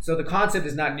 So the concept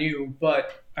is not new,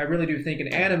 but I really do think in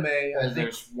anime...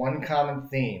 There's one common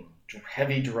theme,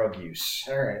 heavy drug use.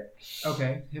 All right.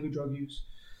 Okay, heavy drug use.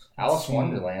 Alice in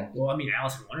Wonderland. Well,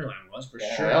 Alice in Wonderland was for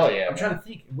sure. Hell yeah! I'm trying to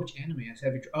think which anime has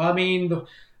heavy.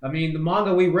 The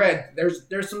manga we read.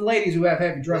 There's some ladies who have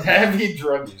heavy drug. Heavy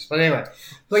drug use, but anyway.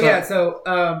 So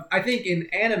I think in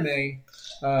anime,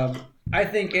 I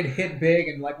think it hit big,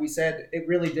 and like we said, it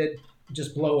really did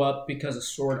just blow up because of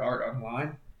Sword Art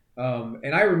Online.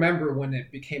 And I remember when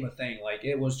it became a thing. Like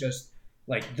it was just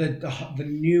like the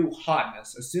new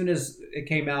hotness. As soon as it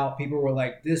came out, people were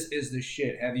like, "This is the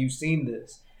shit. Have you seen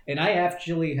this?" And I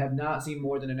actually have not seen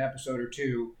more than an episode or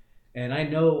two, and I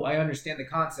understand the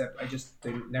concept. I just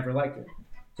never liked it.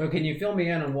 So can you fill me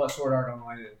in on what Sword Art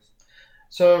Online is?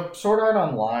 So Sword Art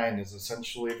Online is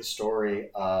essentially the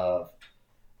story of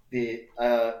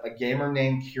a gamer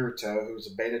named Kirito who's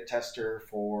a beta tester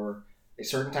for a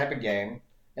certain type of game,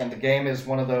 and the game is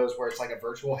one of those where it's like a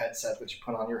virtual headset that you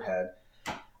put on your head.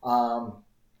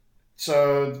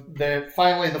 So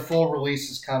finally the full release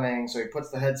is coming, so he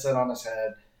puts the headset on his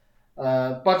head.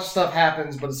 A bunch of stuff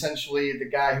happens, but essentially the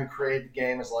guy who created the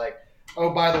game is like,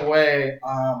 oh, by the way,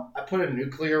 I put a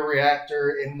nuclear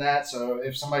reactor in that, so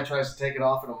if somebody tries to take it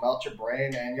off, it'll melt your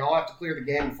brain, and y'all have to clear the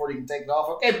game before you can take it off.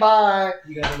 Okay, bye!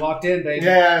 You guys are locked in, baby.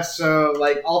 Yeah, so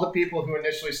like all the people who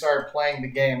initially started playing the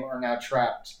game are now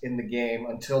trapped in the game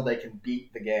until they can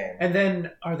beat the game. And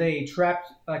then are they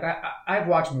trapped? Like I've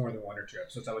watched more than one or two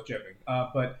episodes, I was joking.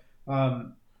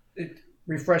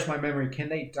 Refresh my memory. Can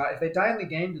they die? If they die in the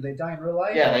game, do they die in real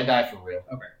life? Yeah, they die for real.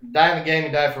 Okay. Die in the game,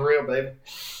 you die for real, baby.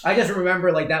 I just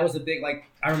remember, like, that was the big, like,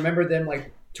 I remember them,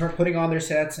 like, putting on their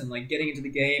sets and, like, getting into the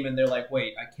game, and they're like,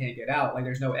 wait, I can't get out. Like,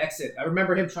 there's no exit. I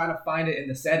remember him trying to find it in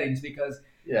the settings because,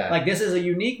 like, this is a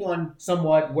unique one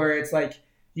somewhat where it's like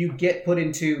you get put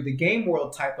into the game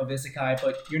world type of isekai,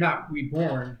 but you're not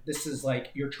reborn. This is, like,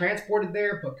 you're transported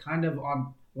there, but kind of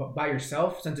on... by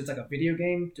yourself, since it's like a video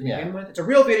game to begin with. It's a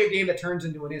real video game that turns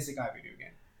into an isekai video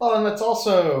game. Well, and that's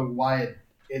also why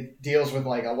it deals with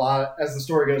like a lot, as the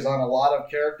story goes on, a lot of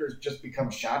characters just become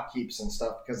shopkeepers and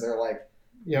stuff because they're like,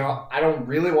 I don't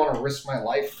really want to risk my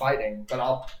life fighting, but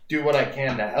I'll do what I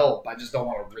can to help. I just don't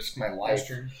want to risk my life. That's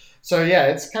true. So yeah,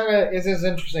 it is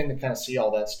interesting to kind of see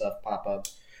all that stuff pop up.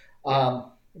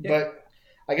 But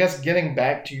I guess getting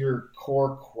back to your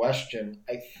core question,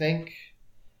 I think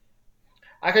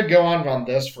I could go on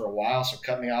this for a while, so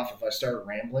cut me off if I start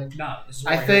rambling. No, this is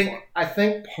what I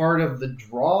think part of the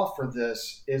draw for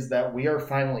this is that we are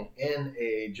finally in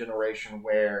a generation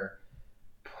where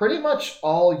pretty much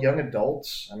all young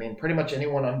adults, pretty much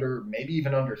anyone maybe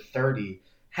even under 30,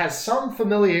 has some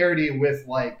familiarity with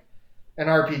like an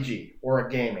RPG or a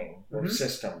gaming or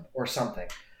system or something.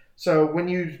 So when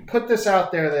you put this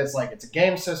out there that it's like it's a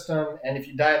game system, and if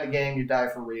you die in the game, you die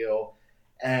for real,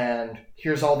 and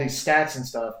here's all these stats and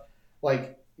stuff,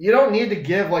 like you don't need to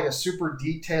give like a super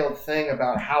detailed thing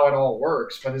about how it all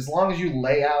works, but as long as you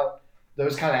lay out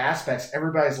those kind of aspects,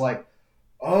 everybody's like,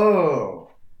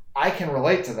 oh, I can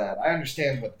relate to that. I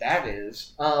understand what that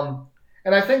is.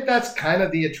 And I think that's kind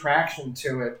of the attraction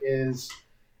to it is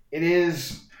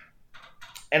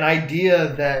an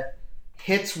idea that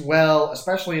hits well,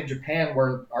 especially in Japan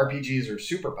where RPGs are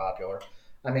super popular.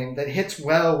 I mean, that hits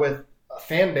well with a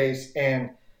fan base.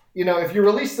 And, you know, if you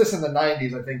release this in the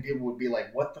 90s, I think people would be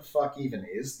like, what the fuck even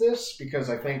is this? Because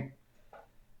I think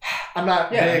I'm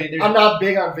not I'm not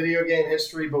big on video game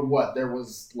history, but what? There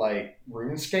was like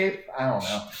RuneScape? I don't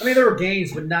know. I mean, there were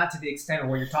games, but not to the extent of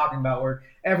what you're talking about, where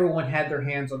everyone had their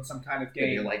hands on some kind of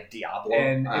game. Maybe like Diablo.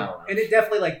 And it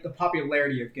definitely, like, the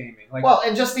popularity of gaming. Like, well,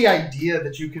 and just the idea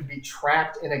that you could be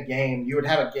trapped in a game. You would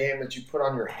have a game that you put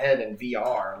on your head in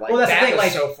VR. Like, well, that's that the thing, was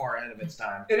like, so far ahead of its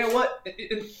time. And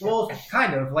well,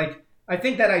 kind of. Like, I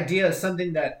think that idea is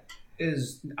something that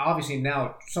is obviously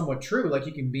now somewhat true. Like,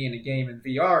 you can be in a game in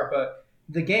VR, but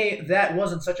the game, that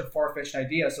wasn't such a far-fetched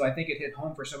idea, so I think it hit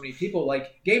home for so many people.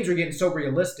 Like, games are getting so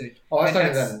realistic. Oh, I'm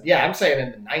saying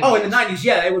in the 90s. Oh, in the 90s,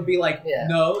 yeah, it would be like,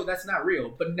 no, that's not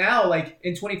real. But now, like,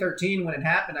 in 2013, when it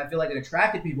happened, I feel like it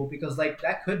attracted people because, like,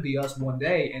 that could be us one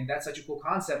day, and that's such a cool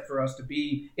concept for us to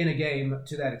be in a game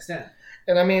to that extent.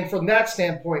 And, I mean, from that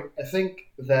standpoint, I think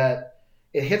that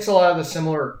it hits a lot of the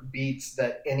similar beats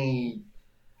that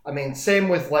same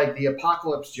with, like, the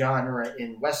apocalypse genre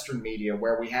in Western media,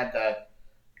 where we had that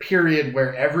period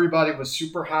where everybody was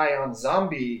super high on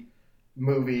zombie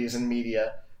movies and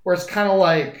media, where it's kind of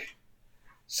like,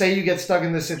 say you get stuck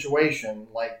in this situation,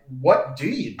 like, what do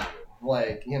you do?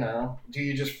 Like, you know, do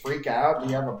you just freak out? Do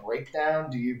you have a breakdown?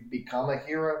 Do you become a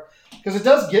hero? Because it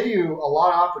does give you a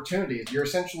lot of opportunities. You're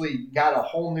essentially got a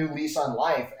whole new lease on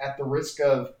life at the risk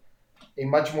of a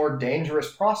much more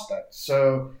dangerous prospect.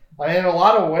 So, in a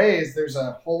lot of ways, there's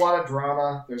a whole lot of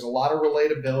drama. There's a lot of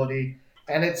relatability.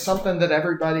 And it's something that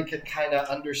everybody can kind of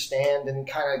understand and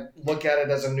kind of look at it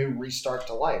as a new restart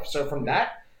to life. So from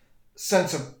that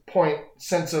sense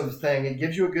of thing, it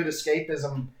gives you a good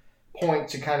escapism point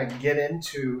to kind of get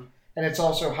into, and it's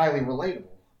also highly relatable.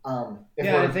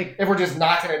 If we're just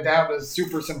knocking it down to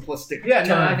super simplistic terms.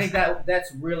 No, I think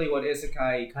that's really what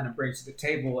Isekai kind of brings to the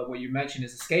table. Like what you mentioned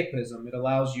is escapism. It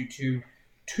allows you to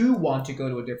want to go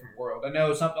to a different world. I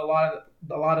know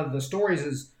a lot of the stories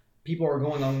is people are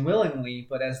going unwillingly,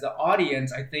 but as the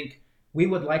audience, I think we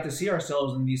would like to see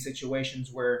ourselves in these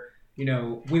situations where, you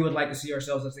know, we would like to see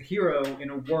ourselves as a hero in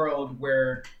a world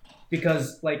where,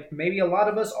 because, like, maybe a lot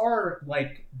of us are,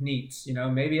 like, neats, you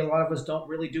know, maybe a lot of us don't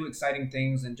really do exciting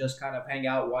things and just kind of hang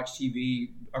out, watch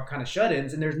TV, are kind of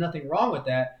shut-ins, and there's nothing wrong with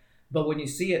that. But when you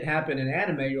see it happen in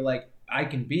anime, you're like, I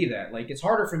can be that. Like, it's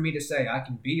harder for me to say I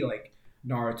can be, like,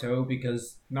 Naruto,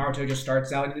 because Naruto just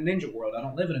starts out in a ninja world. I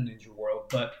don't live in a ninja world,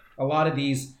 but a lot of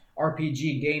these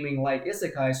RPG gaming like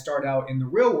isekai start out in the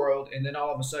real world, and then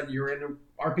all of a sudden you're in an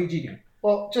RPG game.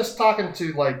 Well, just talking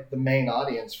to, like, the main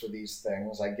audience for these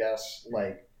things, I guess,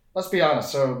 like, let's be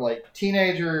honest. So, like,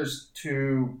 teenagers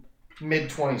to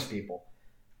mid-20s people.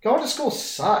 Going to school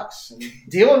sucks. And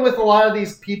dealing with a lot of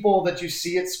these people that you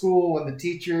see at school and the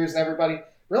teachers and everybody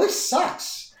really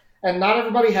sucks. And not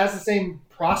everybody has the same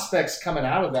prospects coming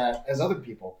out of that as other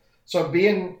people.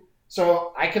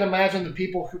 So I can imagine the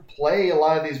people who play a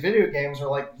lot of these video games are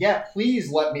like, yeah,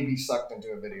 please let me be sucked into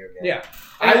a video game. Yeah.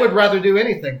 I would rather do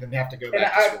anything than have to go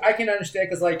back to school. I can understand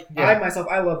because, like,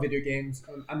 I love video games.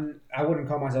 I wouldn't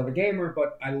call myself a gamer,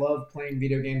 but I love playing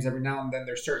video games every now and then.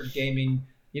 There's certain gaming,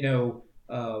 you know,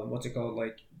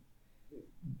 like,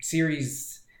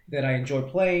 series that I enjoy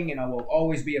playing and I will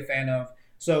always be a fan of.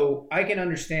 So I can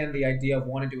understand the idea of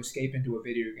wanting to escape into a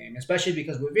video game, especially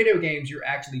because with video games, you're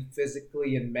actually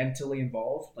physically and mentally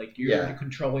involved. Like, you're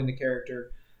controlling the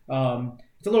character.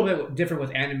 It's a little bit different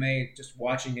with anime. Just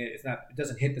watching it, it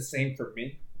doesn't hit the same for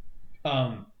me.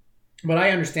 But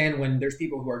I understand when there's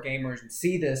people who are gamers and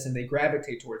see this and they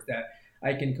gravitate towards that.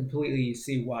 I can completely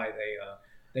see why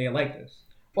they like this.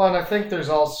 Well, and I think there's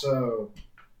also,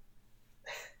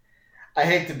 I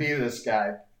hate to be this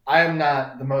guy. I am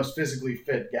not the most physically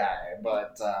fit guy,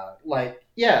 but,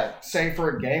 say for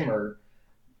a gamer,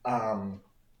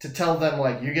 to tell them,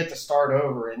 like, you get to start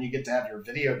over and you get to have your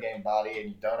video game body and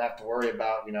you don't have to worry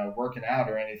about, you know, working out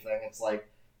or anything. It's like,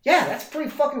 yeah, that's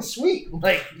pretty fucking sweet.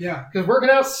 Like, yeah, because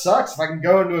working out sucks. If I can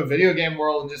go into a video game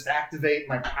world and just activate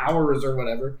my powers or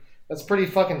whatever, that's pretty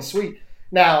fucking sweet.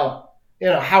 Now, you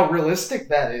know, how realistic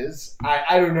that is,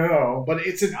 I don't know, but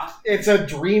it's a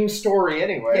dream story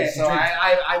anyway. Yeah, so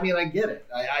I mean, I get it.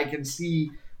 I can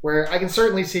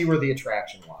certainly see where the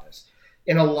attraction lies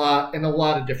in a lot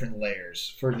of different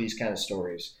layers for these kind of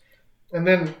stories. And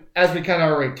then, as we kind of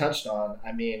already touched on,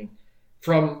 I mean,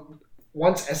 from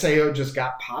once SAO just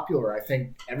got popular, I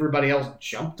think everybody else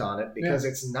jumped on it because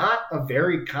it's not a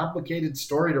very complicated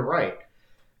story to write.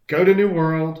 Go to New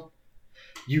World.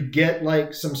 you get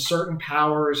like some certain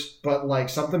powers, but like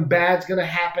something bad's gonna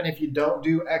happen if you don't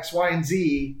do X, Y, and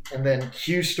Z, and then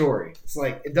cue story. It's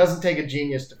like it doesn't take a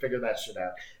genius to figure that shit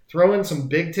out. Throw in some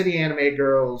big titty anime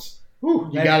girls.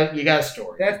 Whew, you got a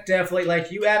story. That's definitely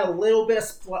like you add a little bit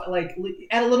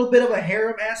of a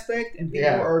harem aspect, and people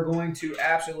are going to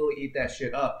absolutely eat that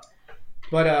shit up.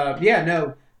 But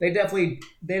they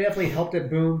definitely helped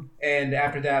it boom, and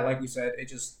after that, like we said, it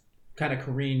just kind of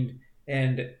careened,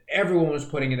 and everyone was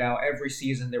putting it out every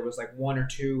season. There was like one or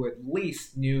two at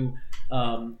least new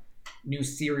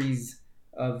series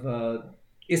of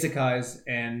isekais,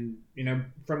 and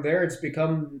from there it's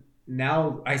become.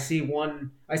 Now I see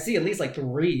at least like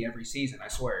 3 every season. I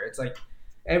swear, it's like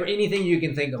anything you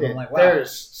can think of. I'm like, wow.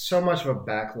 There's so much of a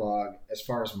backlog as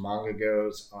far as manga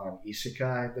goes on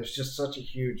isekai. There's just such a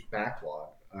huge backlog.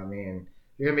 I mean,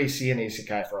 you're gonna be seeing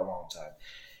isekai for a long time.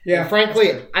 Yeah, and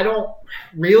frankly, I don't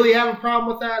really have a problem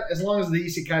with that as long as the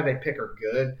isekai they pick are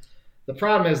good. The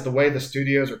problem is the way the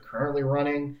studios are currently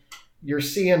running. You're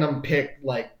seeing them pick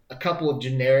like a couple of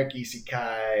generic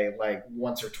isekai like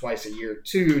once or twice a year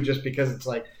too, just because it's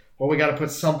like, well, we got to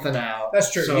put something out. That's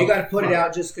true. So, you got to put it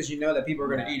out just because you know that people are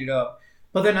going to eat it up.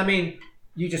 But then, I mean,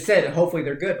 you just said hopefully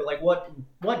they're good, but like,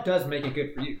 what does make it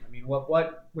good for you? I mean,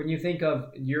 what when you think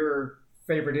of your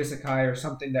favorite isekai or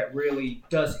something that really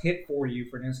does hit for you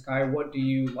for an isekai, what do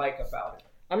you like about it?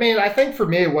 I mean, I think for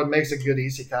me, what makes a good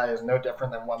isekai is no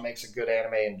different than what makes a good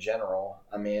anime in general.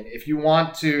 I mean, if you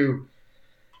want to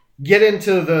get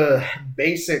into the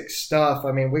basic stuff,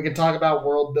 I mean, we can talk about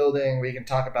world building, we can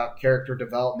talk about character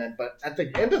development, but at the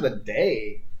end of the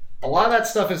day, a lot of that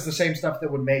stuff is the same stuff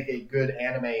that would make a good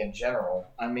anime in general.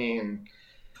 I mean,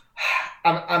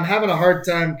 I'm having a hard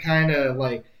time kind of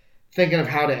like thinking of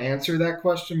how to answer that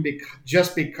question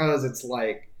just because it's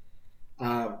like,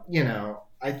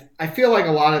 I feel like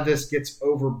a lot of this gets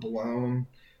overblown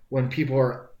when people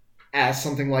are asked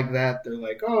something like that. They're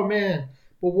like, oh man,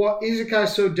 well, what isekai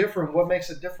is so different? What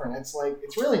makes it different? It's like,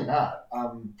 it's really not.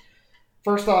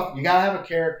 First off, you gotta have a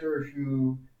character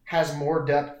who has more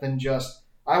depth than just,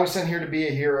 I was sent here to be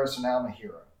a hero, so now I'm a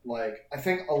hero. Like, I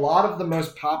think a lot of the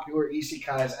most popular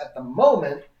isekais at the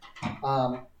moment,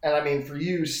 and I mean, for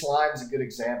you, Slime's a good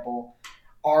example,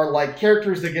 are like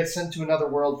characters that get sent to another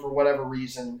world for whatever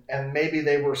reason, and maybe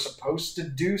they were supposed to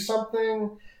do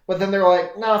something, but then they're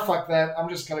like, nah, fuck that. I'm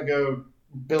just going to go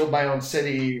build my own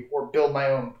city or build my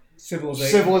own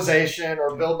civilization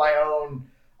or build my own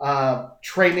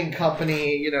trading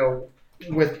company,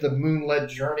 with the Moonlit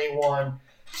Journey one.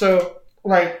 So,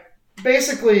 like,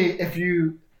 basically,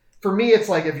 for me, it's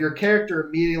like if your character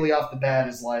immediately off the bat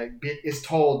is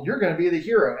told, you're going to be the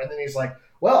hero, and then he's like,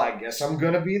 well, I guess I'm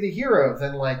going to be the hero.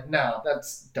 Then, like, no,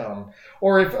 that's dumb.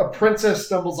 Or if a princess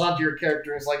stumbles onto your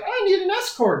character and is like, I need an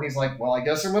escort. And he's like, well, I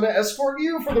guess I'm going to escort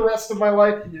you for the rest of my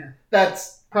life. Yeah.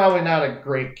 That's probably not a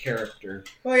great character.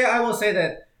 Well, yeah, I will say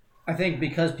that I think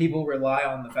because people rely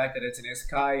on the fact that it's an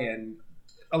isekai, and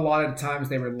a lot of times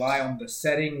they rely on the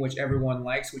setting, which everyone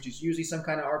likes, which is usually some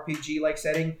kind of RPG-like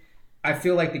setting, I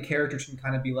feel like the characters can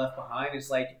kind of be left behind.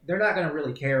 It's like they're not going to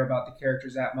really care about the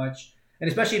characters that much. And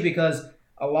especially because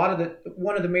one of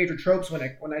the major tropes when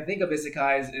I think of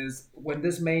isekais is when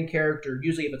this main character,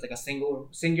 usually if it's like a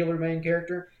singular main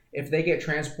character, if they get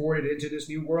transported into this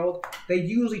new world, they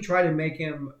usually try to make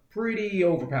him pretty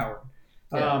overpowered.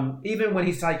 Yeah. Even when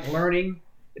he's like learning,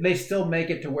 they still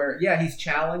make it to where he's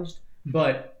challenged,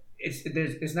 but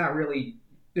it's not really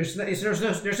there's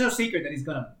no secret that he's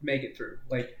gonna make it through.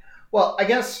 Like, well, I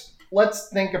guess let's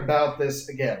think about this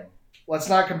again. Let's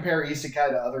not compare isekai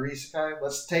to other isekai.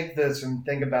 Let's take this and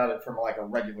think about it from like a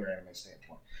regular anime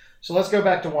standpoint. So let's go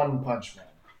back to One Punch Man.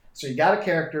 So you got a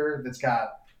character that's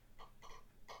got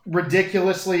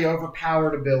ridiculously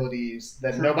overpowered abilities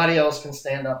that nobody else can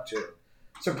stand up to.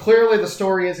 So clearly the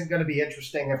story isn't going to be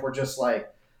interesting if we're just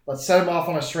like, let's set him off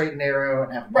on a straight and narrow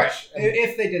and have a bunch,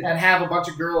 if they did, and have a bunch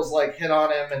of girls like hit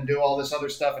on him and do all this other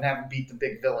stuff and have him beat the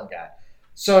big villain guy.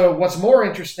 So what's more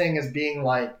interesting is being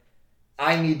like,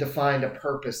 I need to find a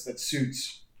purpose that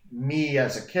suits me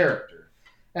as a character.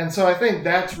 And so I think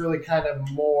that's really kind of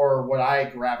more what I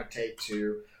gravitate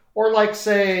to. Or like,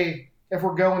 say, if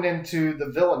we're going into the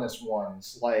villainous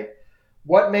ones, like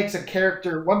what makes the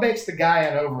guy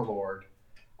an overlord,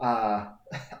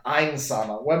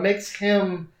 Ainsama, what makes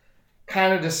him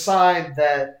kind of decide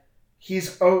that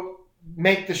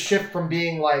make the shift from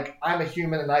being like, I'm a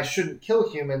human and I shouldn't kill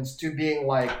humans, to being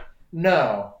like,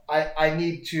 no, I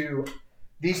need to,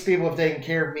 these people have taken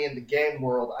care of me in the game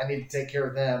world, I need to take care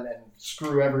of them and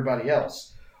screw everybody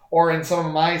else. Or in some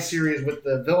of my series with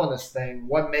the villainous thing,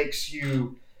 what makes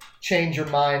you change your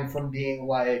mind from being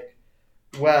like,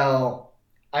 well,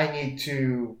 I need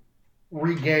to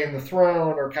regain the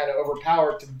throne or kind of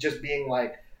overpower to just being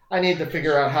like, I need to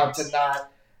figure out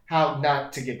how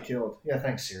not to get killed. Yeah,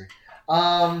 thanks, Siri.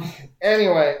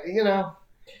 Anyway,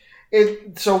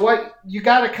 so what you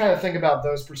got to kind of think about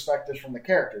those perspectives from the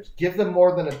characters. Give them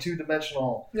more than a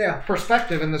two-dimensional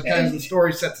perspective, and this kind of the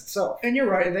story sets itself. And you're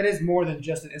right. That is more than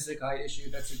just an isekai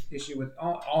issue. That's an issue with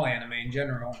all anime in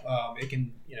general. It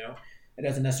can, it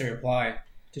doesn't necessarily apply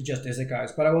to just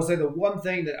isekais. But I will say the one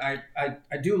thing that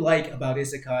I do like about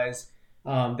isekais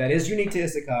that is unique to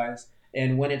isekais,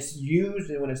 and when it's used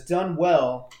and when it's done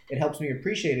well, it helps me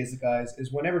appreciate isekais,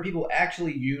 is whenever people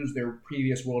actually use their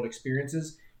previous world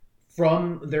experiences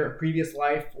from their previous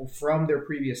life or from their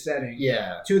previous setting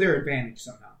to their advantage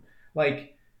somehow.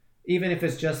 Like, even if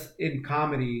it's just in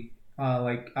comedy,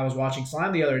 like I was watching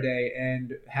Slime the other day,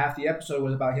 and half the episode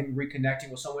was about him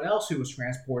reconnecting with someone else who was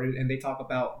transported, and they talk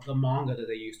about the manga that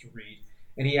they used to read.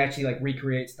 And he actually like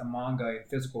recreates the manga in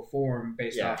physical form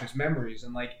based off his memories.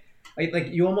 And like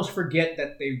you almost forget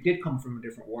that they did come from a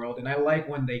different world. And I like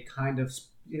when they kind of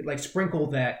like sprinkle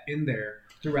that in there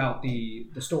throughout the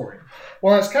story.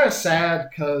 Well, it's kind of sad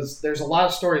because there's a lot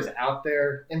of stories out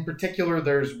there. In particular,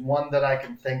 there's one that I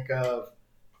can think of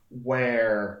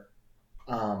where,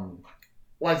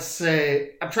 let's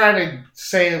say, I'm trying to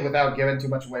say it without giving too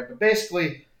much away, but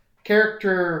basically,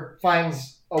 character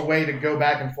finds a way to go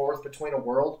back and forth between a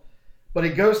world, but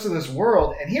he goes to this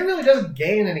world, and he really doesn't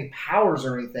gain any powers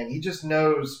or anything. He just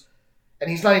knows, and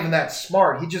he's not even that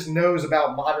smart, he just knows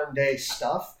about modern day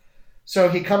stuff. So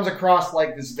he comes across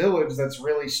like this village that's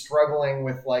really struggling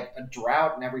with like a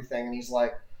drought and everything. And he's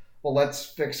like, well, let's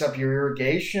fix up your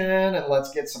irrigation and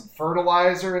let's get some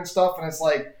fertilizer and stuff. And it's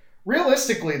like,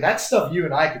 realistically, that's stuff you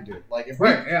and I could do. Like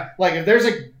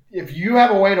if you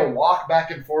have a way to walk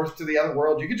back and forth to the other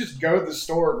world, you could just go to the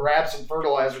store, grab some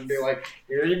fertilizer and be like,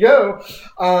 here you go.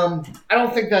 I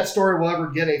don't think that story will ever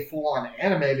get a full on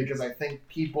anime because I think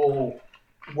people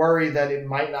worry that it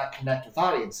might not connect with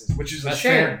audiences, which is a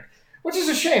shame. Fair. Which is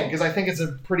a shame because I think it's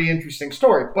a pretty interesting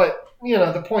story. But,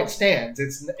 the point stands.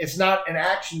 It's not an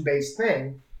action-based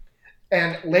thing.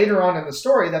 And later on in the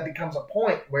story, that becomes a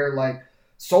point where, like,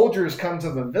 soldiers come to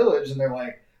the village and they're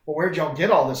like, well, where'd y'all get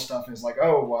all this stuff? And it's like,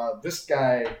 this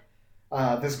guy,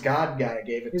 this god guy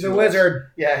gave it to us. He's a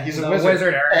wizard. Yeah, he's a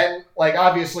wizard. And, like,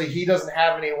 obviously he doesn't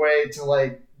have any way to,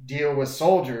 like, deal with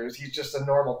soldiers. He's just a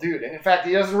normal dude. And, in fact,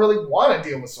 he doesn't really want to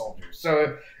deal with soldiers.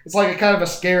 So it's like a kind of a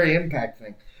scary impact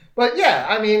thing. But yeah,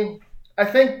 I mean, I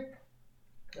think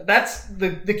that's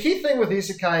the key thing with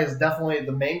isekai is definitely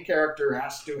the main character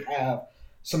has to have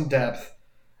some depth.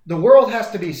 The world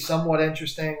has to be somewhat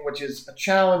interesting, which is a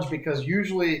challenge because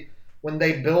usually when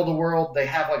they build a world, they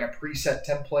have like a preset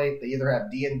template. They either have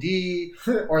D&D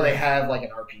or they have like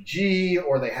an RPG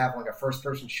or they have like a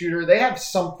first-person shooter. They have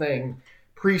something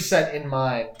preset in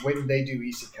mind when they do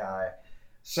isekai.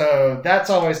 So that's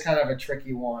always kind of a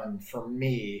tricky one for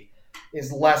me.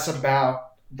 Is less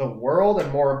about the world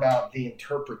and more about the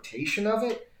interpretation of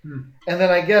it. And then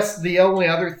I guess the only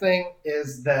other thing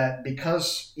is that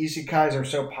because isekais are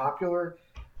so popular,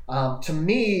 to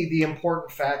me, the important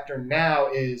factor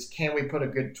now is can we put a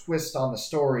good twist on the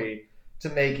story to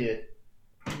make it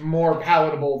more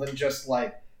palatable than just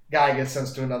like guy gets sent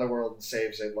to another world and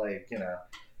saves it, like,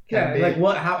 Yeah, like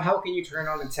what? How can you turn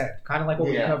on its head? Kind of like what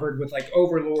we covered with like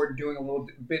Overlord doing a little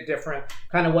bit different.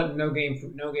 Kind of what No Game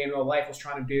No Life was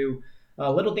trying to do.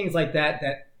 Little things like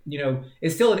that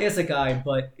is still an isekai,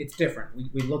 but it's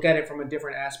different. We look at it from a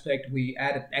different aspect. We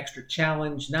add an extra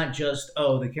challenge, not just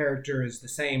the character is the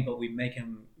same, but we make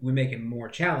him more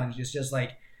challenged. It's just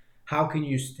like how can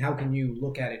you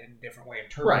look at it in a different way,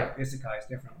 interpret isekais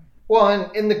differently.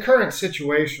 Well, in the current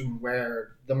situation where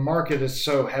the market is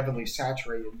so heavily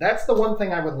saturated, that's the one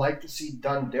thing I would like to see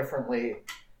done differently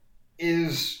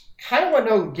is kind of what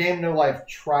No Game No Life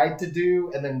tried to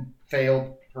do and then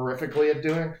failed horrifically at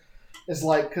doing. Is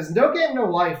like, because No Game No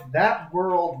Life, that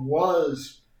world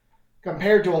was,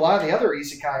 compared to a lot of the other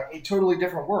isekai, a totally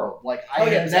different world. Like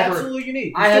it's absolutely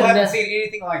unique. I haven't seen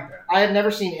anything like that. I had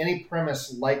never seen any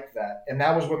premise like that, and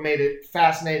that was what made it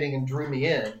fascinating and drew me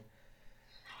in.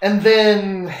 And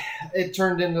then it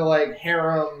turned into like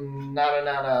harem,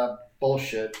 nana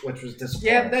bullshit, which was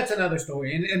disappointing. Yeah, that's another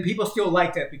story. And people still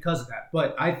liked it because of that.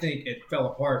 But I think it fell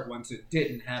apart once it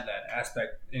didn't have that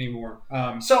aspect anymore.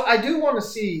 So I do want to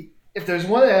see, if there's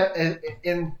one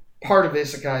in part of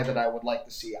isekai that I would like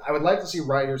to see, I would like to see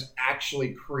writers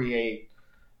actually create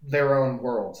their own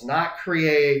worlds. Not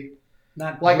create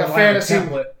like a fantasy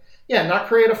template. Yeah, not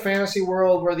create a fantasy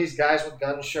world where these guys with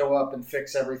guns show up and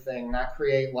fix everything. Not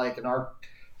create like an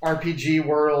RPG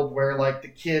world where like the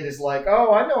kid is like,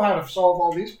 oh, I know how to solve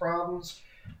all these problems,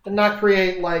 and not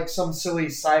create like some silly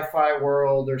sci-fi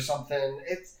world or something.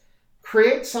 It's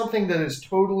create something that is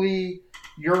totally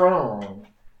your own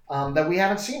that we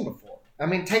haven't seen before. I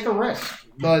mean, take a risk,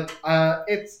 but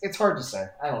it's hard to say.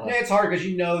 I don't know. Yeah, it's hard because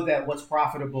you know that what's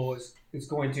profitable is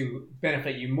going to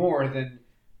benefit you more than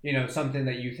something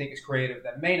that you think is creative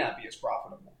that may not be as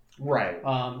profitable. Right.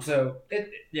 So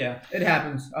it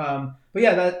happens. But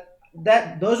yeah,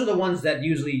 that those are the ones that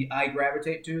usually I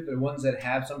gravitate to. The ones that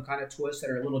have some kind of twist that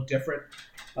are a little different.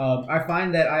 I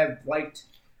find that I've liked.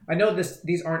 I know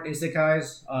these aren't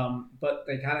isekais, but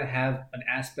they kind of have an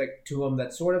aspect to them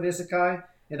that's sort of isekai,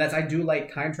 and that's I do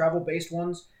like time travel based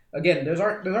ones. Again, those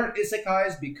aren't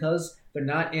isekais because they're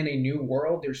not in a new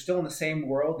world. They're still in the same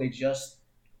world. They just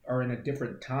are in a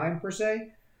different time per se.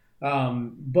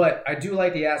 But I do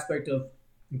like the aspect of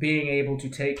being able to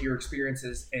take your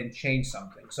experiences and change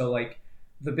something. So like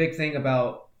the big thing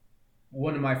about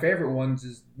one of my favorite ones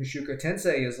is Mushoku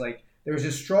Tensei is like there was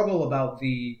this struggle about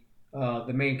the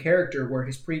main character where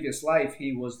his previous life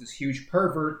he was this huge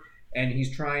pervert and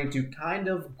he's trying to kind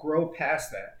of grow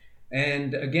past that.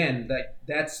 And again,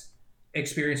 that's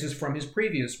experiences from his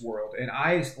previous world, and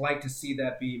I like to see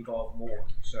that be involved more.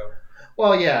 So,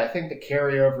 well, yeah, I think the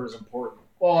carryover is important.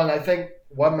 Well, and I think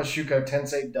what Mushoku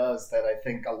Tensei does that I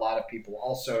think a lot of people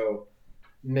also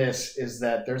miss is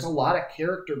that there's a lot of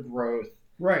character growth.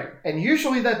 Right. And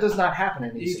usually that does not happen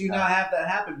in You isekai. do not have that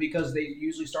happen because they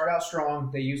usually start out strong.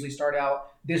 They usually start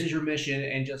out, this is your mission,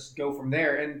 and just go from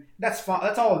there. And that's fine.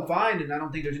 That's all fine, and I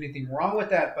don't think there's anything wrong with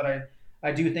that, but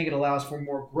I do think it allows for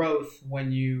more growth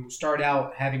when you start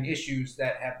out having issues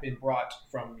that have been brought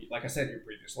from, like I said, your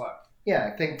previous life. Yeah,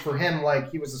 I think for him,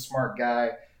 like, he was a smart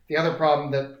guy. The other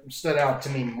problem that stood out to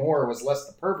me more was less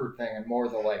the pervert thing and more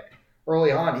the, like,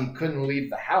 early on, he couldn't leave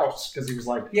the house because he was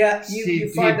like, yeah,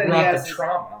 you find that brought the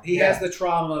trauma. He has the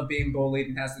trauma of being bullied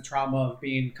and has the trauma of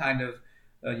being kind of,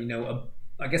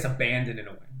 I guess abandoned in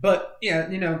a way. But, yeah,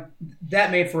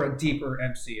 that made for a deeper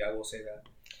MC, I will say that.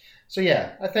 So,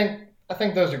 yeah, I think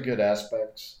those are good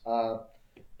aspects.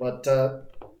 But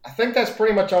I think that's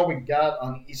pretty much all we got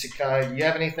on Isekai. Do you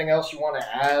have anything else you want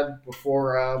to add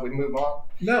before we move on?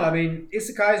 No, I mean,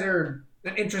 Isekais are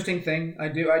an interesting thing. I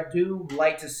do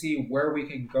like to see where we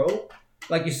can go.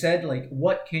 Like you said, like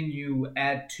what can you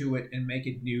add to it and make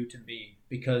it new to me?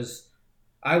 Because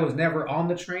I was never on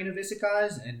the train of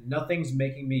Isekais, and nothing's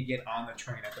making me get on the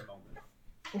train at the moment.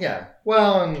 Yeah.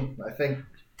 Well, and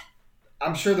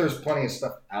I'm sure there's plenty of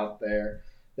stuff out there.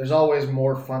 There's always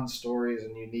more fun stories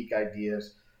and unique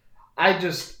ideas.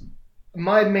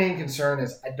 My main concern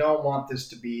is I don't want this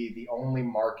to be the only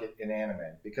market in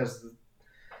anime because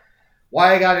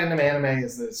why I got into anime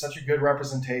is that it's such a good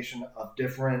representation of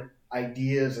different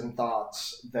ideas and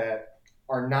thoughts that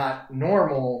are not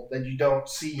normal that you don't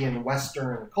see in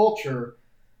Western culture,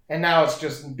 and now it's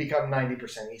just become 90%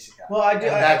 isekai. Well, I do.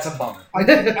 That's a bummer. I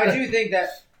do think that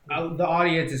the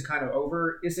audience is kind of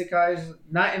over isekais.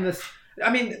 Not in this.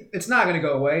 I mean, it's not going to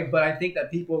go away, but I think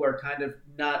that people are kind of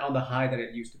not on the high that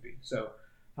it used to be. So,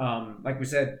 like we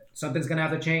said, something's going to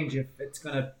have to change if it's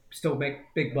going to still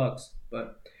make big bucks.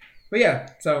 But yeah,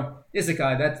 so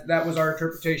isekai. That was our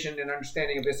interpretation and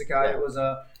understanding of isekai. Yeah.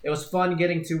 It was fun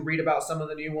getting to read about some of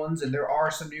the new ones, and there are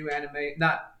some new anime,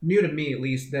 not new to me at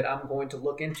least, that I'm going to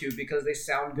look into because they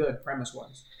sound good premise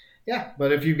wise. Yeah,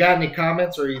 but if you've got any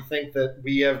comments or you think that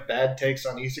we have bad takes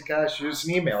on isekai, shoot us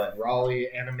an email at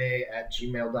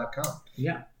raleighanime@gmail.com.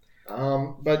 Yeah.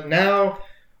 But now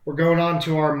we're going on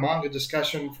to our manga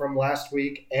discussion from last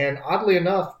week, and oddly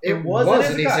enough, it was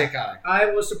an isekai.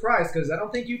 I was surprised because I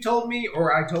don't think you told me,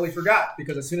 or I totally forgot,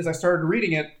 because as soon as I started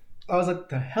reading it, I was like,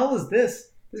 the hell is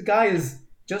this? This guy is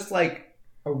just like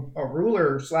a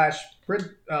ruler /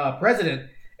 president.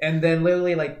 And then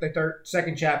literally like the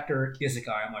second chapter,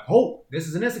 isekai. I'm like, oh, this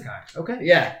is an isekai. Okay.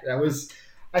 Yeah,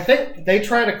 I think they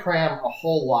try to cram a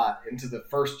whole lot into the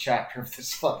first chapter of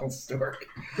this fucking story.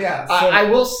 Yeah. So, I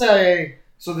will say,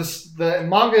 so the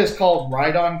manga is called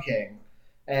Ride on King.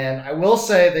 And I will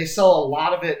say they sell a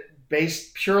lot of it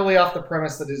based purely off the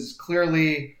premise that it is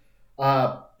clearly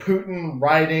Putin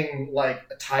riding like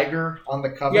a tiger on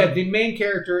the cover. Yeah, the main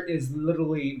character is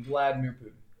literally Vladimir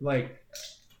Putin. Like,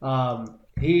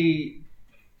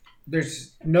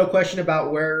 there's no question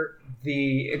about where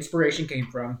the inspiration came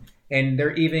from, and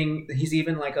he's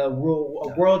even like a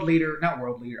world leader, not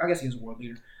world leader. I guess he's a world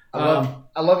leader.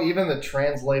 I love even the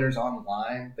translators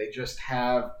online. They just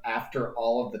have after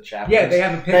all of the chapters. Yeah, they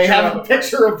have a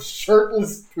picture. Of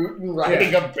shirtless Putin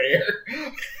riding a bear.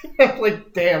 I'm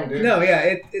like, damn, dude. No,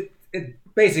 yeah,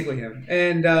 Basically him,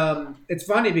 and it's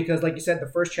funny because, like you said, the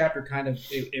first chapter kind of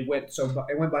it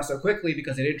went by so quickly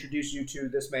because it introduced you to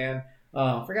this man.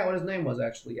 I forgot what his name was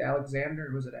actually.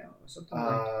 Alexander, was it something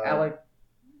like Alec?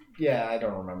 Yeah, I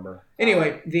don't remember.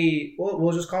 Anyway,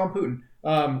 we'll just call him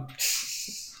Putin.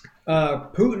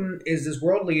 Putin is this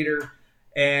world leader,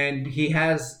 and he's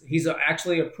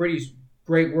actually a pretty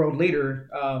great world leader.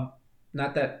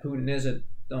 Not that Putin isn't.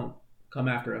 Don't come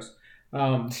after us.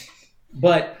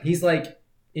 But he's like,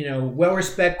 well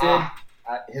respected.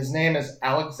 His name is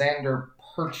Alexander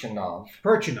Perchinov.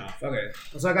 Okay,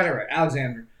 so I got it right,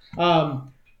 Alexander.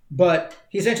 But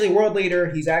he's essentially a world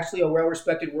leader. He's actually a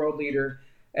well-respected world leader,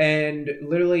 and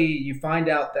literally, you find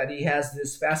out that he has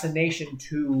this fascination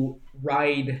to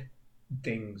ride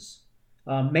things,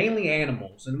 mainly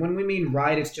animals. And when we mean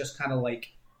ride, it's just kind of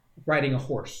like riding a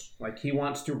horse. Like he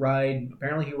wants to ride.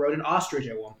 Apparently, he rode an ostrich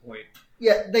at one point.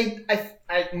 Yeah,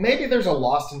 maybe there's a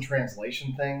lost in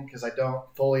translation thing because I don't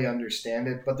fully understand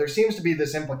it, but there seems to be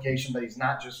this implication that he's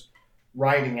not just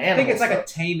riding animals. I think it's like a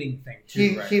taming thing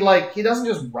too. He doesn't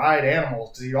just ride animals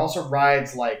because he also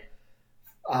rides like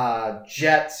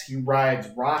jets. He rides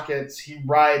rockets. He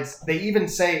rides. They even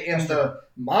say in the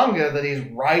manga that he's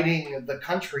riding the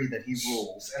country that he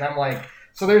rules, and I'm like,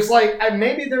 so there's like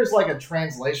maybe there's like a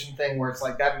translation thing where it's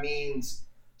like that means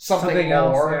something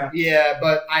more. Else, yeah,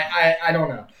 but I don't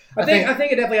know. I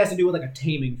think it definitely has to do with like a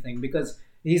taming thing because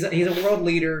he's a world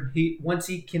leader. Once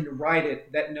he can ride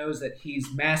it, that knows that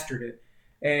he's mastered it,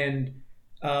 and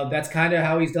that's kind of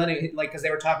how he's done it. Like because they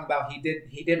were talking about he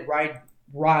did ride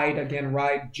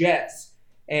jets,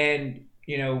 and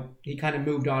he kind of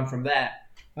moved on from that.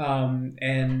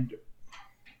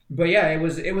 But yeah, it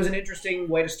was an interesting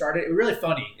way to start it. It was really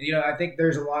funny. I think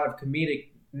there's a lot of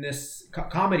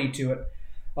comedy to it.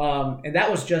 And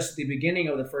that was just the beginning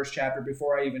of the first chapter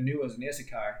before I even knew it was an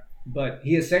isekai. But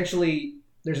he essentially,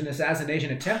 there's an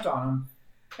assassination attempt on him,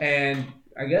 and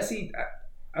I guess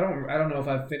I don't know if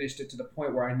I've finished it to the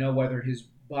point where I know whether his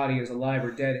body is alive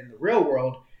or dead in the real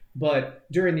world. But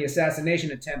during the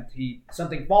assassination attempt,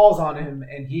 something falls on him,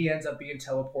 and he ends up being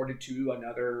teleported to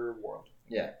another world.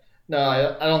 Yeah. No,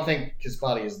 I don't think his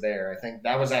body is there. I think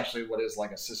that was actually what his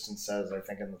assistant says. I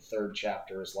think in the third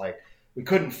chapter is like, we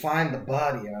couldn't find the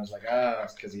body, and I was like,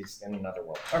 it's because he's in another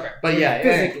world. Okay, but yeah,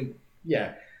 physically,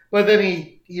 yeah. But then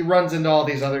he runs into all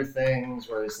these other things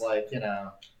where he's like,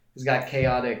 he's got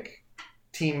chaotic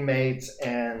teammates,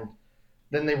 and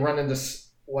then they run into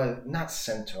not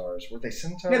centaurs? Were they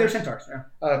centaurs? Yeah, they're centaurs. Yeah.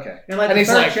 Okay. And the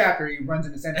third chapter, he runs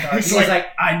into centaurs. He's like,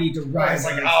 I need to ride. He's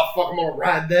like, oh fuck, I'm gonna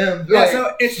ride them. Yeah,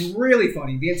 so it's really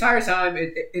funny. The entire time,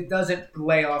 it doesn't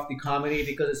lay off the comedy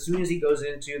because as soon as he goes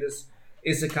into this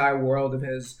isekai world of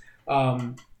his,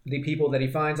 the people that he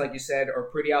finds, like you said, are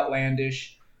pretty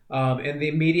outlandish. And the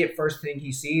immediate first thing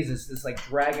he sees is this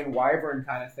dragon wyvern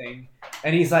kind of thing,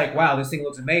 and he's like, "Wow, this thing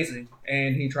looks amazing!"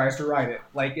 And he tries to ride it.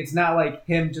 It's not like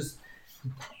him just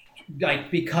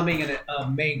becoming a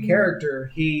main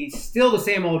character. He's still the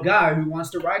same old guy who wants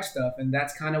to ride stuff, and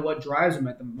that's kind of what drives him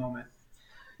at the moment.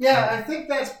 Yeah, I think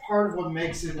that's part of what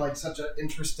makes it such an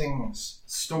interesting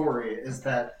story is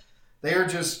that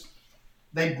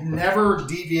they never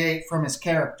deviate from his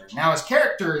character. Now, his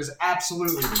character is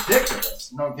absolutely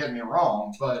ridiculous. Don't get me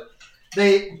wrong, but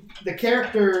they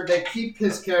keep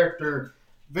his character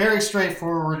very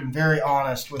straightforward and very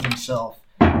honest with himself,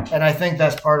 and I think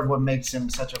that's part of what makes him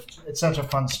such a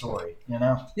fun story.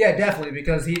 Yeah, definitely,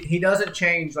 because he doesn't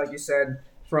change, like you said,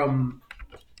 from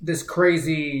this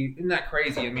crazy. Not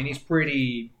crazy. I mean, he's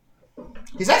pretty.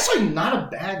 He's actually not a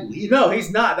bad leader. No,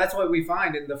 he's not. That's what we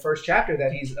find in the first chapter,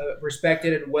 that he's a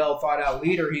respected and well thought out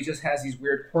leader. He just has these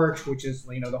weird quirks, which is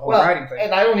the whole writing thing.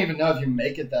 And I don't even know if you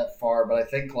make it that far, but I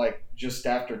think just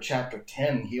after chapter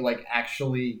 10, he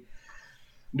actually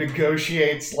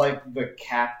negotiates the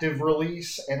captive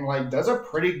release and does a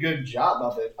pretty good job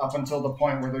of it up until the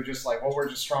point where they're just like, well, we're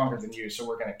just stronger than you, so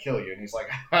we're gonna kill you. And he's like,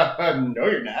 no,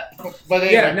 you're not. But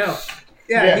anyway, yeah, no.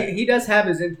 Yeah, he does have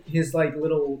his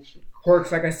little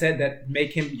quirks, like I said, that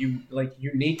make him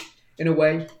unique in a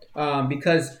way,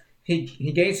 because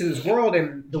he gains to this world,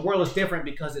 and the world is different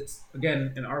because it's,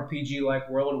 again, an RPG-like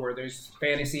world where there's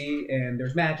fantasy and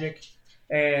there's magic,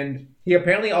 and he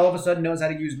apparently all of a sudden knows how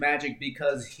to use magic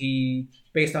because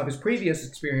based off his previous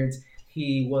experience,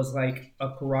 he was a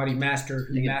karate master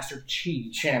who mastered chi.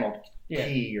 Channeled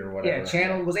ki or whatever.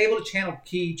 Yeah, was able to channel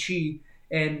chi,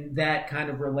 and that kind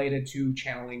of related to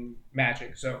channeling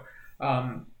magic. So,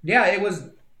 it was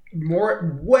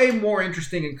way more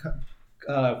interesting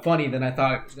and funny than I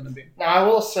thought it was going to be. Now, I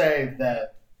will say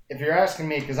that if you're asking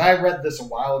me, because I read this a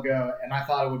while ago, and I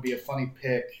thought it would be a funny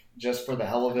pick just for the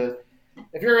hell of it,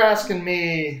 if you're asking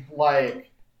me, like,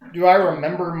 do I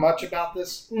remember much about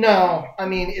this? No. I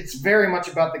mean, it's very much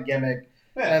about the gimmick,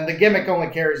 and the gimmick only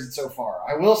carries it so far.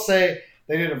 I will say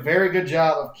they did a very good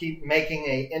job of keep making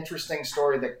a interesting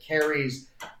story that carries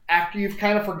after you've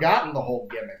kind of forgotten the whole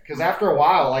gimmick. Because after a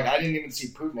while, like, I didn't even see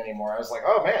Putin anymore. I was like,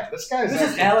 oh man, this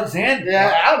is Alexander.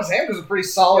 Yeah, Alexander's a pretty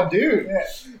solid dude. Yeah.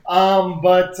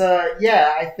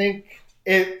 Yeah, I think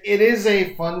it is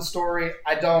a fun story.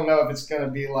 I don't know if it's going to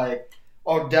be like,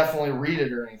 oh, definitely read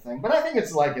it or anything. But I think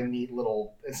it's like a neat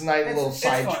little, little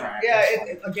sidetrack. Yeah,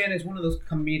 again, it's one of those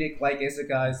comedic like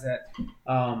isekais that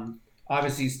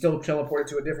obviously still teleported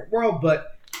to a different world,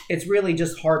 but it's really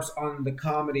just harps on the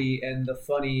comedy and the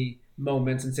funny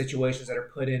moments and situations that are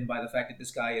put in by the fact that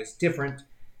this guy is different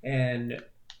and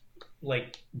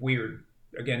like weird.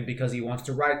 Again, because he wants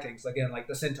to ride things again, like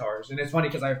the centaurs. And it's funny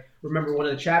because I remember one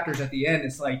of the chapters at the end.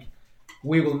 It's like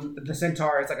the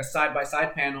centaur. It's like a side by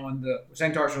side panel, and the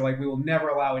centaurs are like, "We will never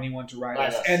allow anyone to ride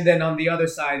us." And then on the other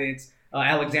side, it's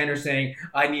Alexander saying,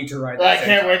 "I need to ride." I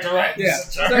can't wait to ride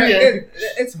this centaur. So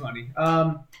it's funny.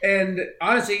 And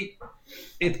honestly,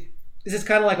 this is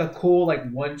kind of like a cool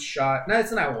like one shot. No,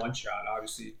 it's not one shot,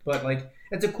 obviously, but like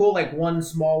it's a cool like one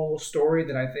small little story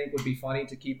that I think would be funny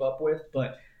to keep up with,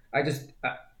 but. I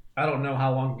don't know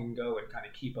how long it can go and kind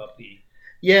of keep up the...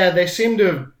 Yeah, they seem to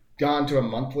have gone to a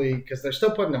monthly because they're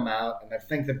still putting them out, and I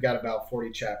think they've got about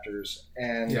 40 chapters.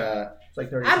 And it's like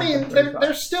 30. I mean,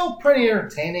 they're still pretty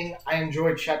entertaining. I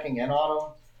enjoy checking in on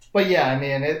them. But yeah, I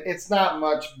mean, it's not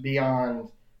much beyond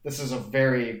this is a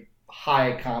very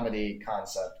high comedy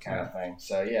concept kind of thing.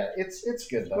 So yeah, it's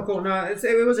good though. Well, cool. No,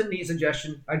 it was a neat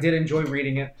suggestion. I did enjoy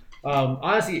reading it.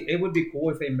 Honestly, it would be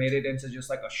cool if they made it into just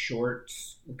like a short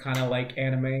kind of like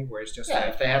anime where it's just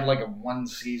if they had like a one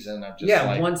season of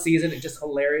just one season. It's just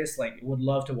hilarious. Like, would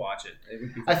love to watch it. It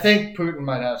would be I think Putin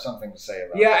might have something to say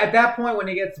about it. Yeah, at that point when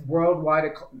it gets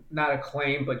worldwide, not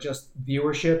acclaim, but just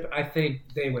viewership, I think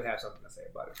they would have something to say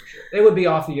about it for sure. They would be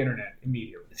off the internet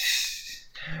immediately.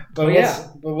 But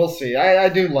we'll see. I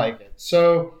do like it.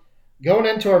 So going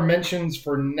into our mentions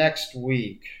for next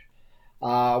week.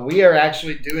 We are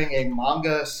actually doing a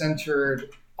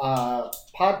manga-centered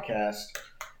podcast,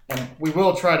 and we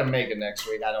will try to make it next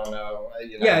week. I don't know.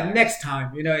 Next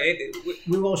time.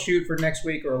 We will shoot for next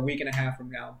week or a week and a half from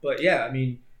now. But yeah, I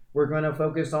mean, we're going to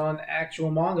focus on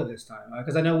actual manga this time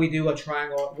because I know we do we're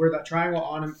the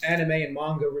triangle anime and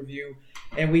manga review,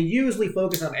 and we usually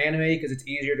focus on anime because it's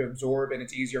easier to absorb and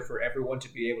it's easier for everyone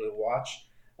to be able to watch.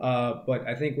 But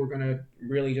I think we're going to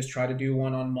really just try to do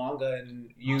one on manga, and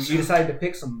you decided to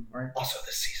pick some, right? Also,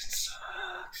 this season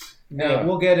sucks. No,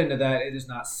 we'll get into that. It does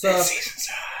not suck. This season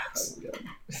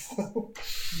sucks.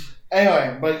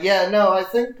 Anyway, but yeah, no, I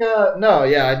think,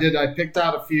 I did. I picked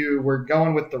out a few. We're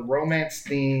going with the romance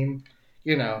theme,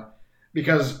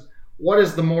 because what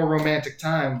is the more romantic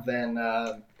time than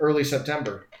early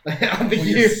September of the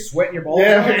year? You're sweating your balls off?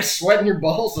 Yeah, you're sweating your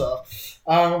balls off.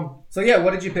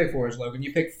 What did you pick for us, Logan?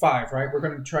 You picked 5, right? We're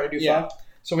going to try to do 5?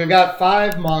 So we've got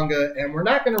 5 manga, and we're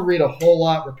not going to read a whole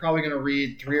lot. We're probably going to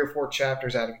read 3 or 4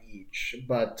 chapters out of each.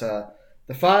 But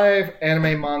the 5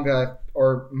 anime manga,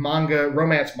 or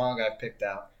romance manga I picked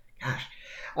out. Gosh.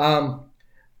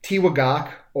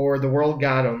 Tiwagak, or The World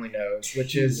God Only Knows,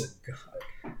 which is...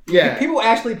 Yeah. People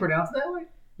actually pronounce it that way?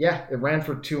 Yeah, it ran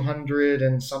for 200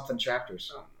 and something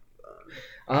chapters.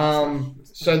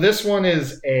 So this one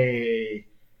is a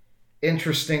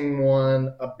interesting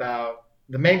one about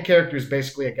the main character is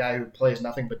basically a guy who plays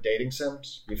nothing but dating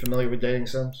sims. You familiar with dating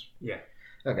sims? Yeah.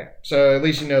 Okay, so at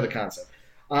least you know the concept.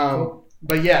 Cool.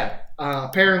 But yeah,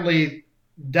 apparently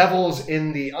devils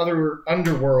in the other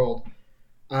underworld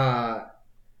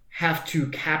have to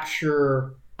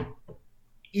capture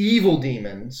evil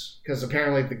demons, because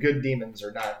apparently the good demons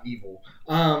are not evil,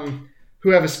 who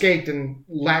have escaped and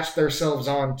latched themselves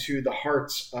on to the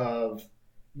hearts of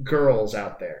girls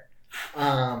out there.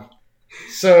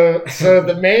 So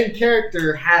the main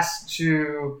character has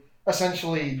to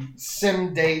essentially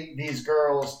sim date these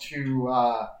girls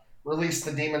to release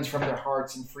the demons from their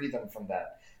hearts and free them from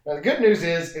that. Now the good news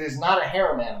is it is not a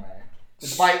harem anime,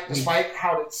 despite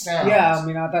how it sounds. Yeah, I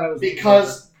mean, I thought it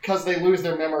was because they lose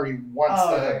their memory once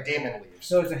the demon leaves.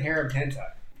 So it's a harem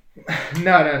hentai.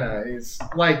 No. It's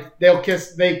like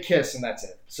they kiss and that's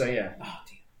it. So yeah. Oh,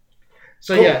 damn.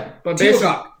 So cool. Yeah, but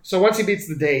basically, so once he beats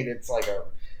the date, it's like over.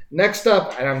 Next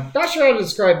up, and I'm not sure how to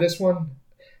describe this one,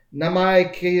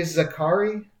 Namai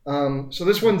Kizakari. So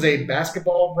this one's a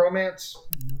basketball romance.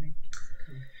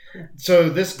 So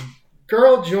this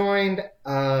girl joined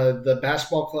the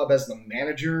basketball club as the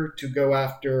manager to go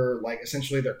after, like,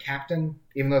 essentially their captain,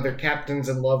 even though their captain's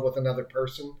in love with another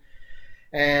person.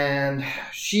 and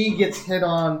she gets hit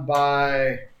on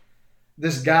by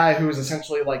this guy who is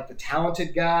essentially like the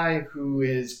talented guy who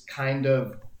is kind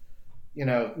of,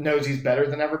 knows he's better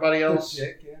than everybody else.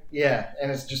 Dick, yeah. Yeah,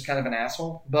 and it's just kind of an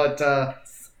asshole. But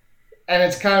and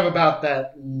it's kind of about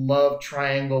that love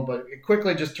triangle, but it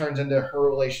quickly just turns into her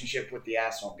relationship with the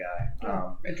asshole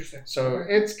guy. Interesting. So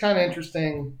it's kind of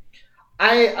interesting.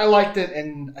 I liked it,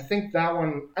 and I think that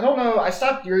one, I don't know, I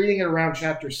stopped reading it around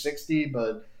chapter 60,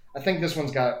 but I think this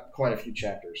one's got quite a few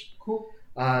chapters. Cool.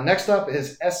 Next up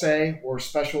is SA, or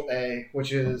Special A,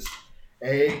 which is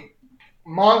a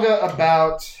manga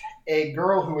about a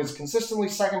girl who is consistently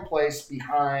second place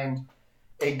behind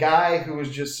a guy who is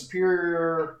just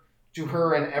superior to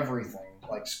her in everything,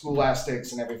 like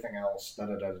scholastics and everything else.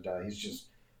 He's just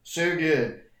so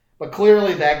good. But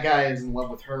clearly that guy is in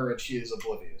love with her and she is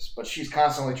oblivious. But she's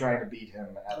constantly trying to beat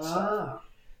him at stuff.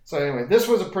 So anyway, this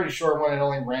was a pretty short one. It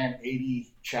only ran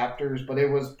 80 chapters, but it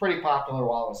was pretty popular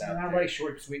while it was out I there. like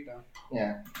short and sweet, though.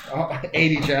 Yeah.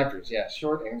 80 chapters. Yeah,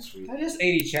 short and sweet. That is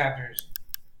 80 chapters.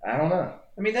 I don't know.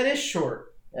 I mean, that is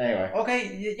short. Anyway.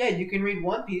 Okay, yeah, you can read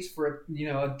One Piece for,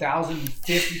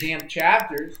 1,050 damn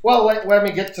chapters. Well, let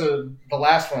me get to the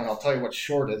last one and I'll tell you what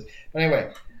short is. But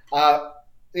anyway,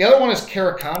 the other one is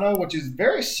Karakano, which is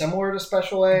very similar to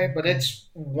Special A, but it's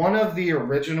one of the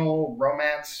original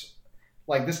romance.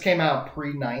 Like, this came out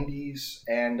pre-90s,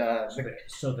 and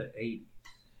So the 80s.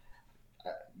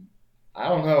 I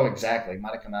don't know exactly. It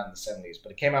might have come out in the 70s,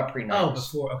 but it came out pre-90s. Oh,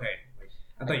 before, okay.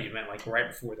 I thought you meant, right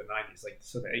before the 90s,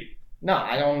 so the 80s. No,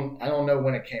 I don't know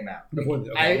when it came out.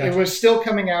 Okay, It was still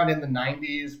coming out in the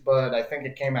 90s, but I think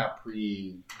it came out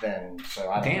pre then. So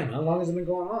I don't know. How long has it been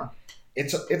going on?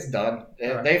 It's done.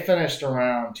 Right. They finished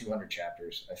around 200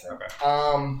 chapters, I think. Okay.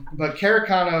 But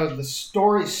Karakano, the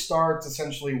story starts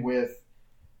essentially with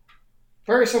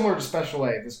very similar to Special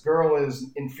A. This girl is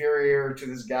inferior to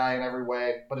this guy in every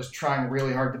way, but is trying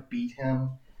really hard to beat him.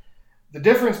 The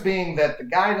difference being that the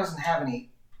guy doesn't have any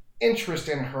interest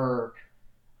in her,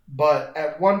 but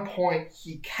at one point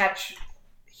he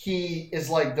is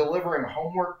like delivering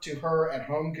homework to her at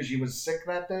home because she was sick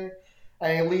that day.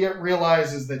 And he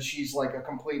realizes that she's like a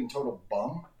complete and total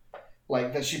bum.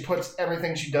 Like that she puts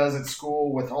everything she does at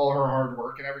school with all her hard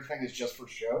work and everything is just for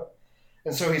show.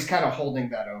 And so he's kind of holding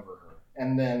that over her.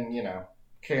 And then,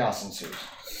 chaos ensues.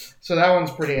 So that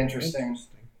one's pretty interesting.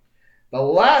 The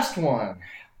last one,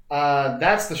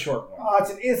 that's the short one. Oh, it's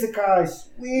an isekai.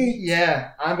 Sweet.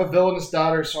 Yeah, I'm a villainous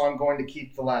daughter, so I'm going to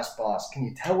keep the last boss. Can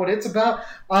you tell what it's about?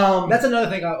 That's another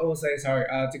thing I will say, sorry,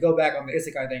 to go back on the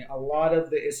isekai thing. A lot of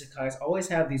the isekais always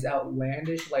have these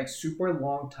outlandish, super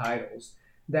long titles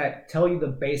that tell you the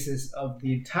basis of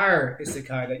the entire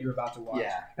isekai that you're about to watch.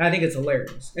 Yeah. And I think it's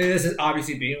hilarious. And this is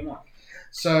obviously being one.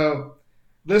 So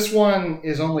this one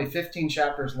is only 15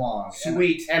 chapters long.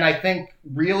 Sweet. And I think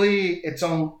really it's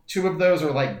on 2 of those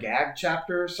are like gag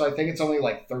chapters, so I think it's only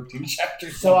like 13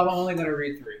 chapters. So I'm only going to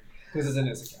read 3 because it's an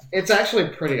isekai. It's actually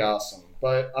pretty awesome,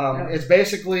 but it's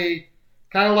basically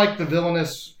kind of like the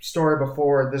villainous story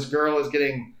before. This girl is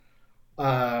getting,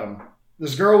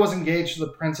 this girl was engaged to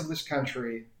the prince of this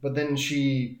country, but then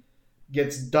she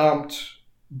gets dumped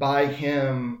by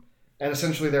him at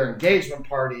essentially their engagement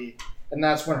party. And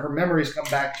that's when her memories come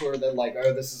back to her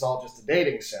that this is all just a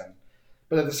dating sim.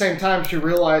 But at the same time, she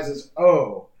realizes,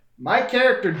 my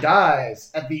character dies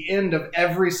at the end of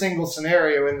every single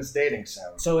scenario in this dating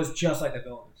sim. So it's just like the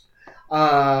villains.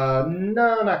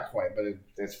 No, not quite, but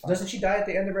it's fine. Doesn't she die at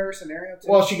the end of every scenario too?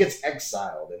 Well, she gets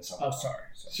exiled in some way. Oh, sorry.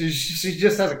 She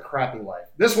just has a crappy life.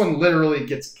 This one literally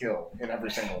gets killed in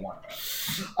every single one.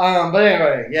 But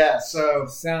anyway, yeah, so...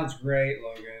 Sounds great,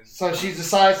 Logan. So she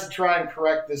decides to try and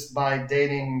correct this by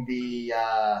dating the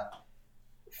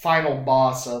final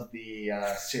boss of the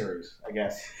series, I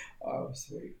guess. Oh,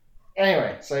 sweet.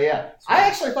 Anyway, so yeah. I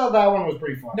actually thought that one was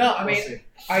pretty fun. No, I mean,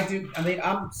 I do. I mean,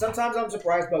 sometimes I'm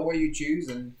surprised by what you choose,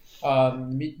 and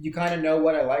you kind of know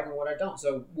what I like and what I don't.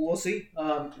 So we'll see.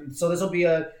 So this will be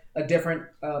a different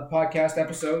podcast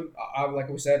episode. Like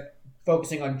we said,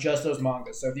 focusing on just those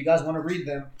mangas. So if you guys want to read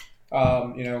them,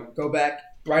 go back,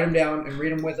 write them down, and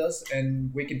read them with us,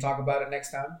 and we can talk about it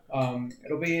next time.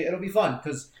 It'll be fun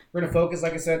because we're gonna focus,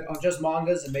 like I said, on just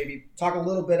mangas and maybe talk a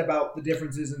little bit about the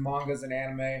differences in mangas and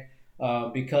anime.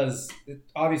 Because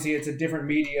obviously it's a different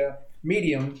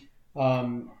medium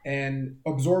and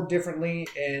absorbed differently,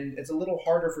 and it's a little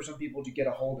harder for some people to get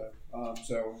a hold of.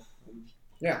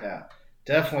 Yeah.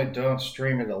 Definitely don't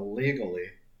stream it illegally.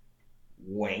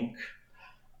 Wink.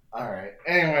 All right.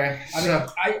 Anyway,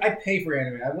 I pay for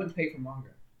anime. I wouldn't pay for manga.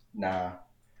 Nah.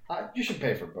 You should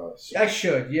pay for both. I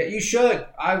should. Yeah, you should.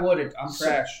 I wouldn't. I'm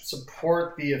trash.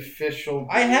 Support the official.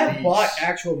 I have release. bought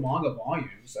actual manga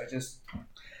volumes. I just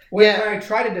when I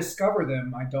try to discover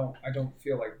them, I don't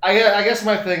feel like. I guess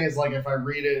my thing is like if I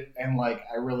read it and like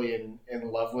I really in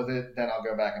love with it, then I'll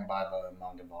go back and buy the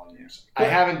manga volumes. I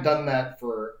haven't done that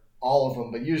for all of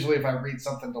them, but usually if I read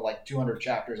something to like 200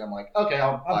 chapters, I'm like, okay,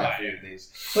 I'll buy a few of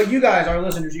these. But you guys, our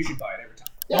listeners, you should buy it every time.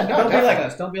 Yeah, don't be like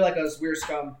us. Don't be like us. We're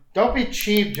scum. Don't be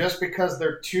cheap just because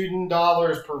they're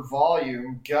 $2 per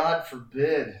volume. God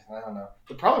forbid. I don't know.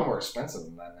 They're probably more expensive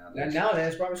than that nowadays. And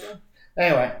nowadays, probably so.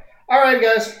 Anyway. All right,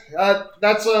 guys.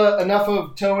 That's enough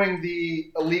of towing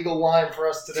the illegal line for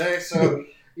us today. So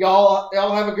y'all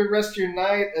have a good rest of your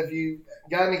night. If you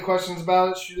got any questions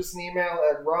about it, shoot us an email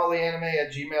at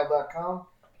raleighanime@gmail.com.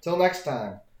 Till next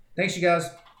time. Thanks, you guys.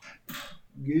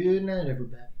 Good night,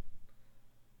 everybody.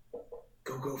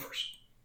 Go Gophers.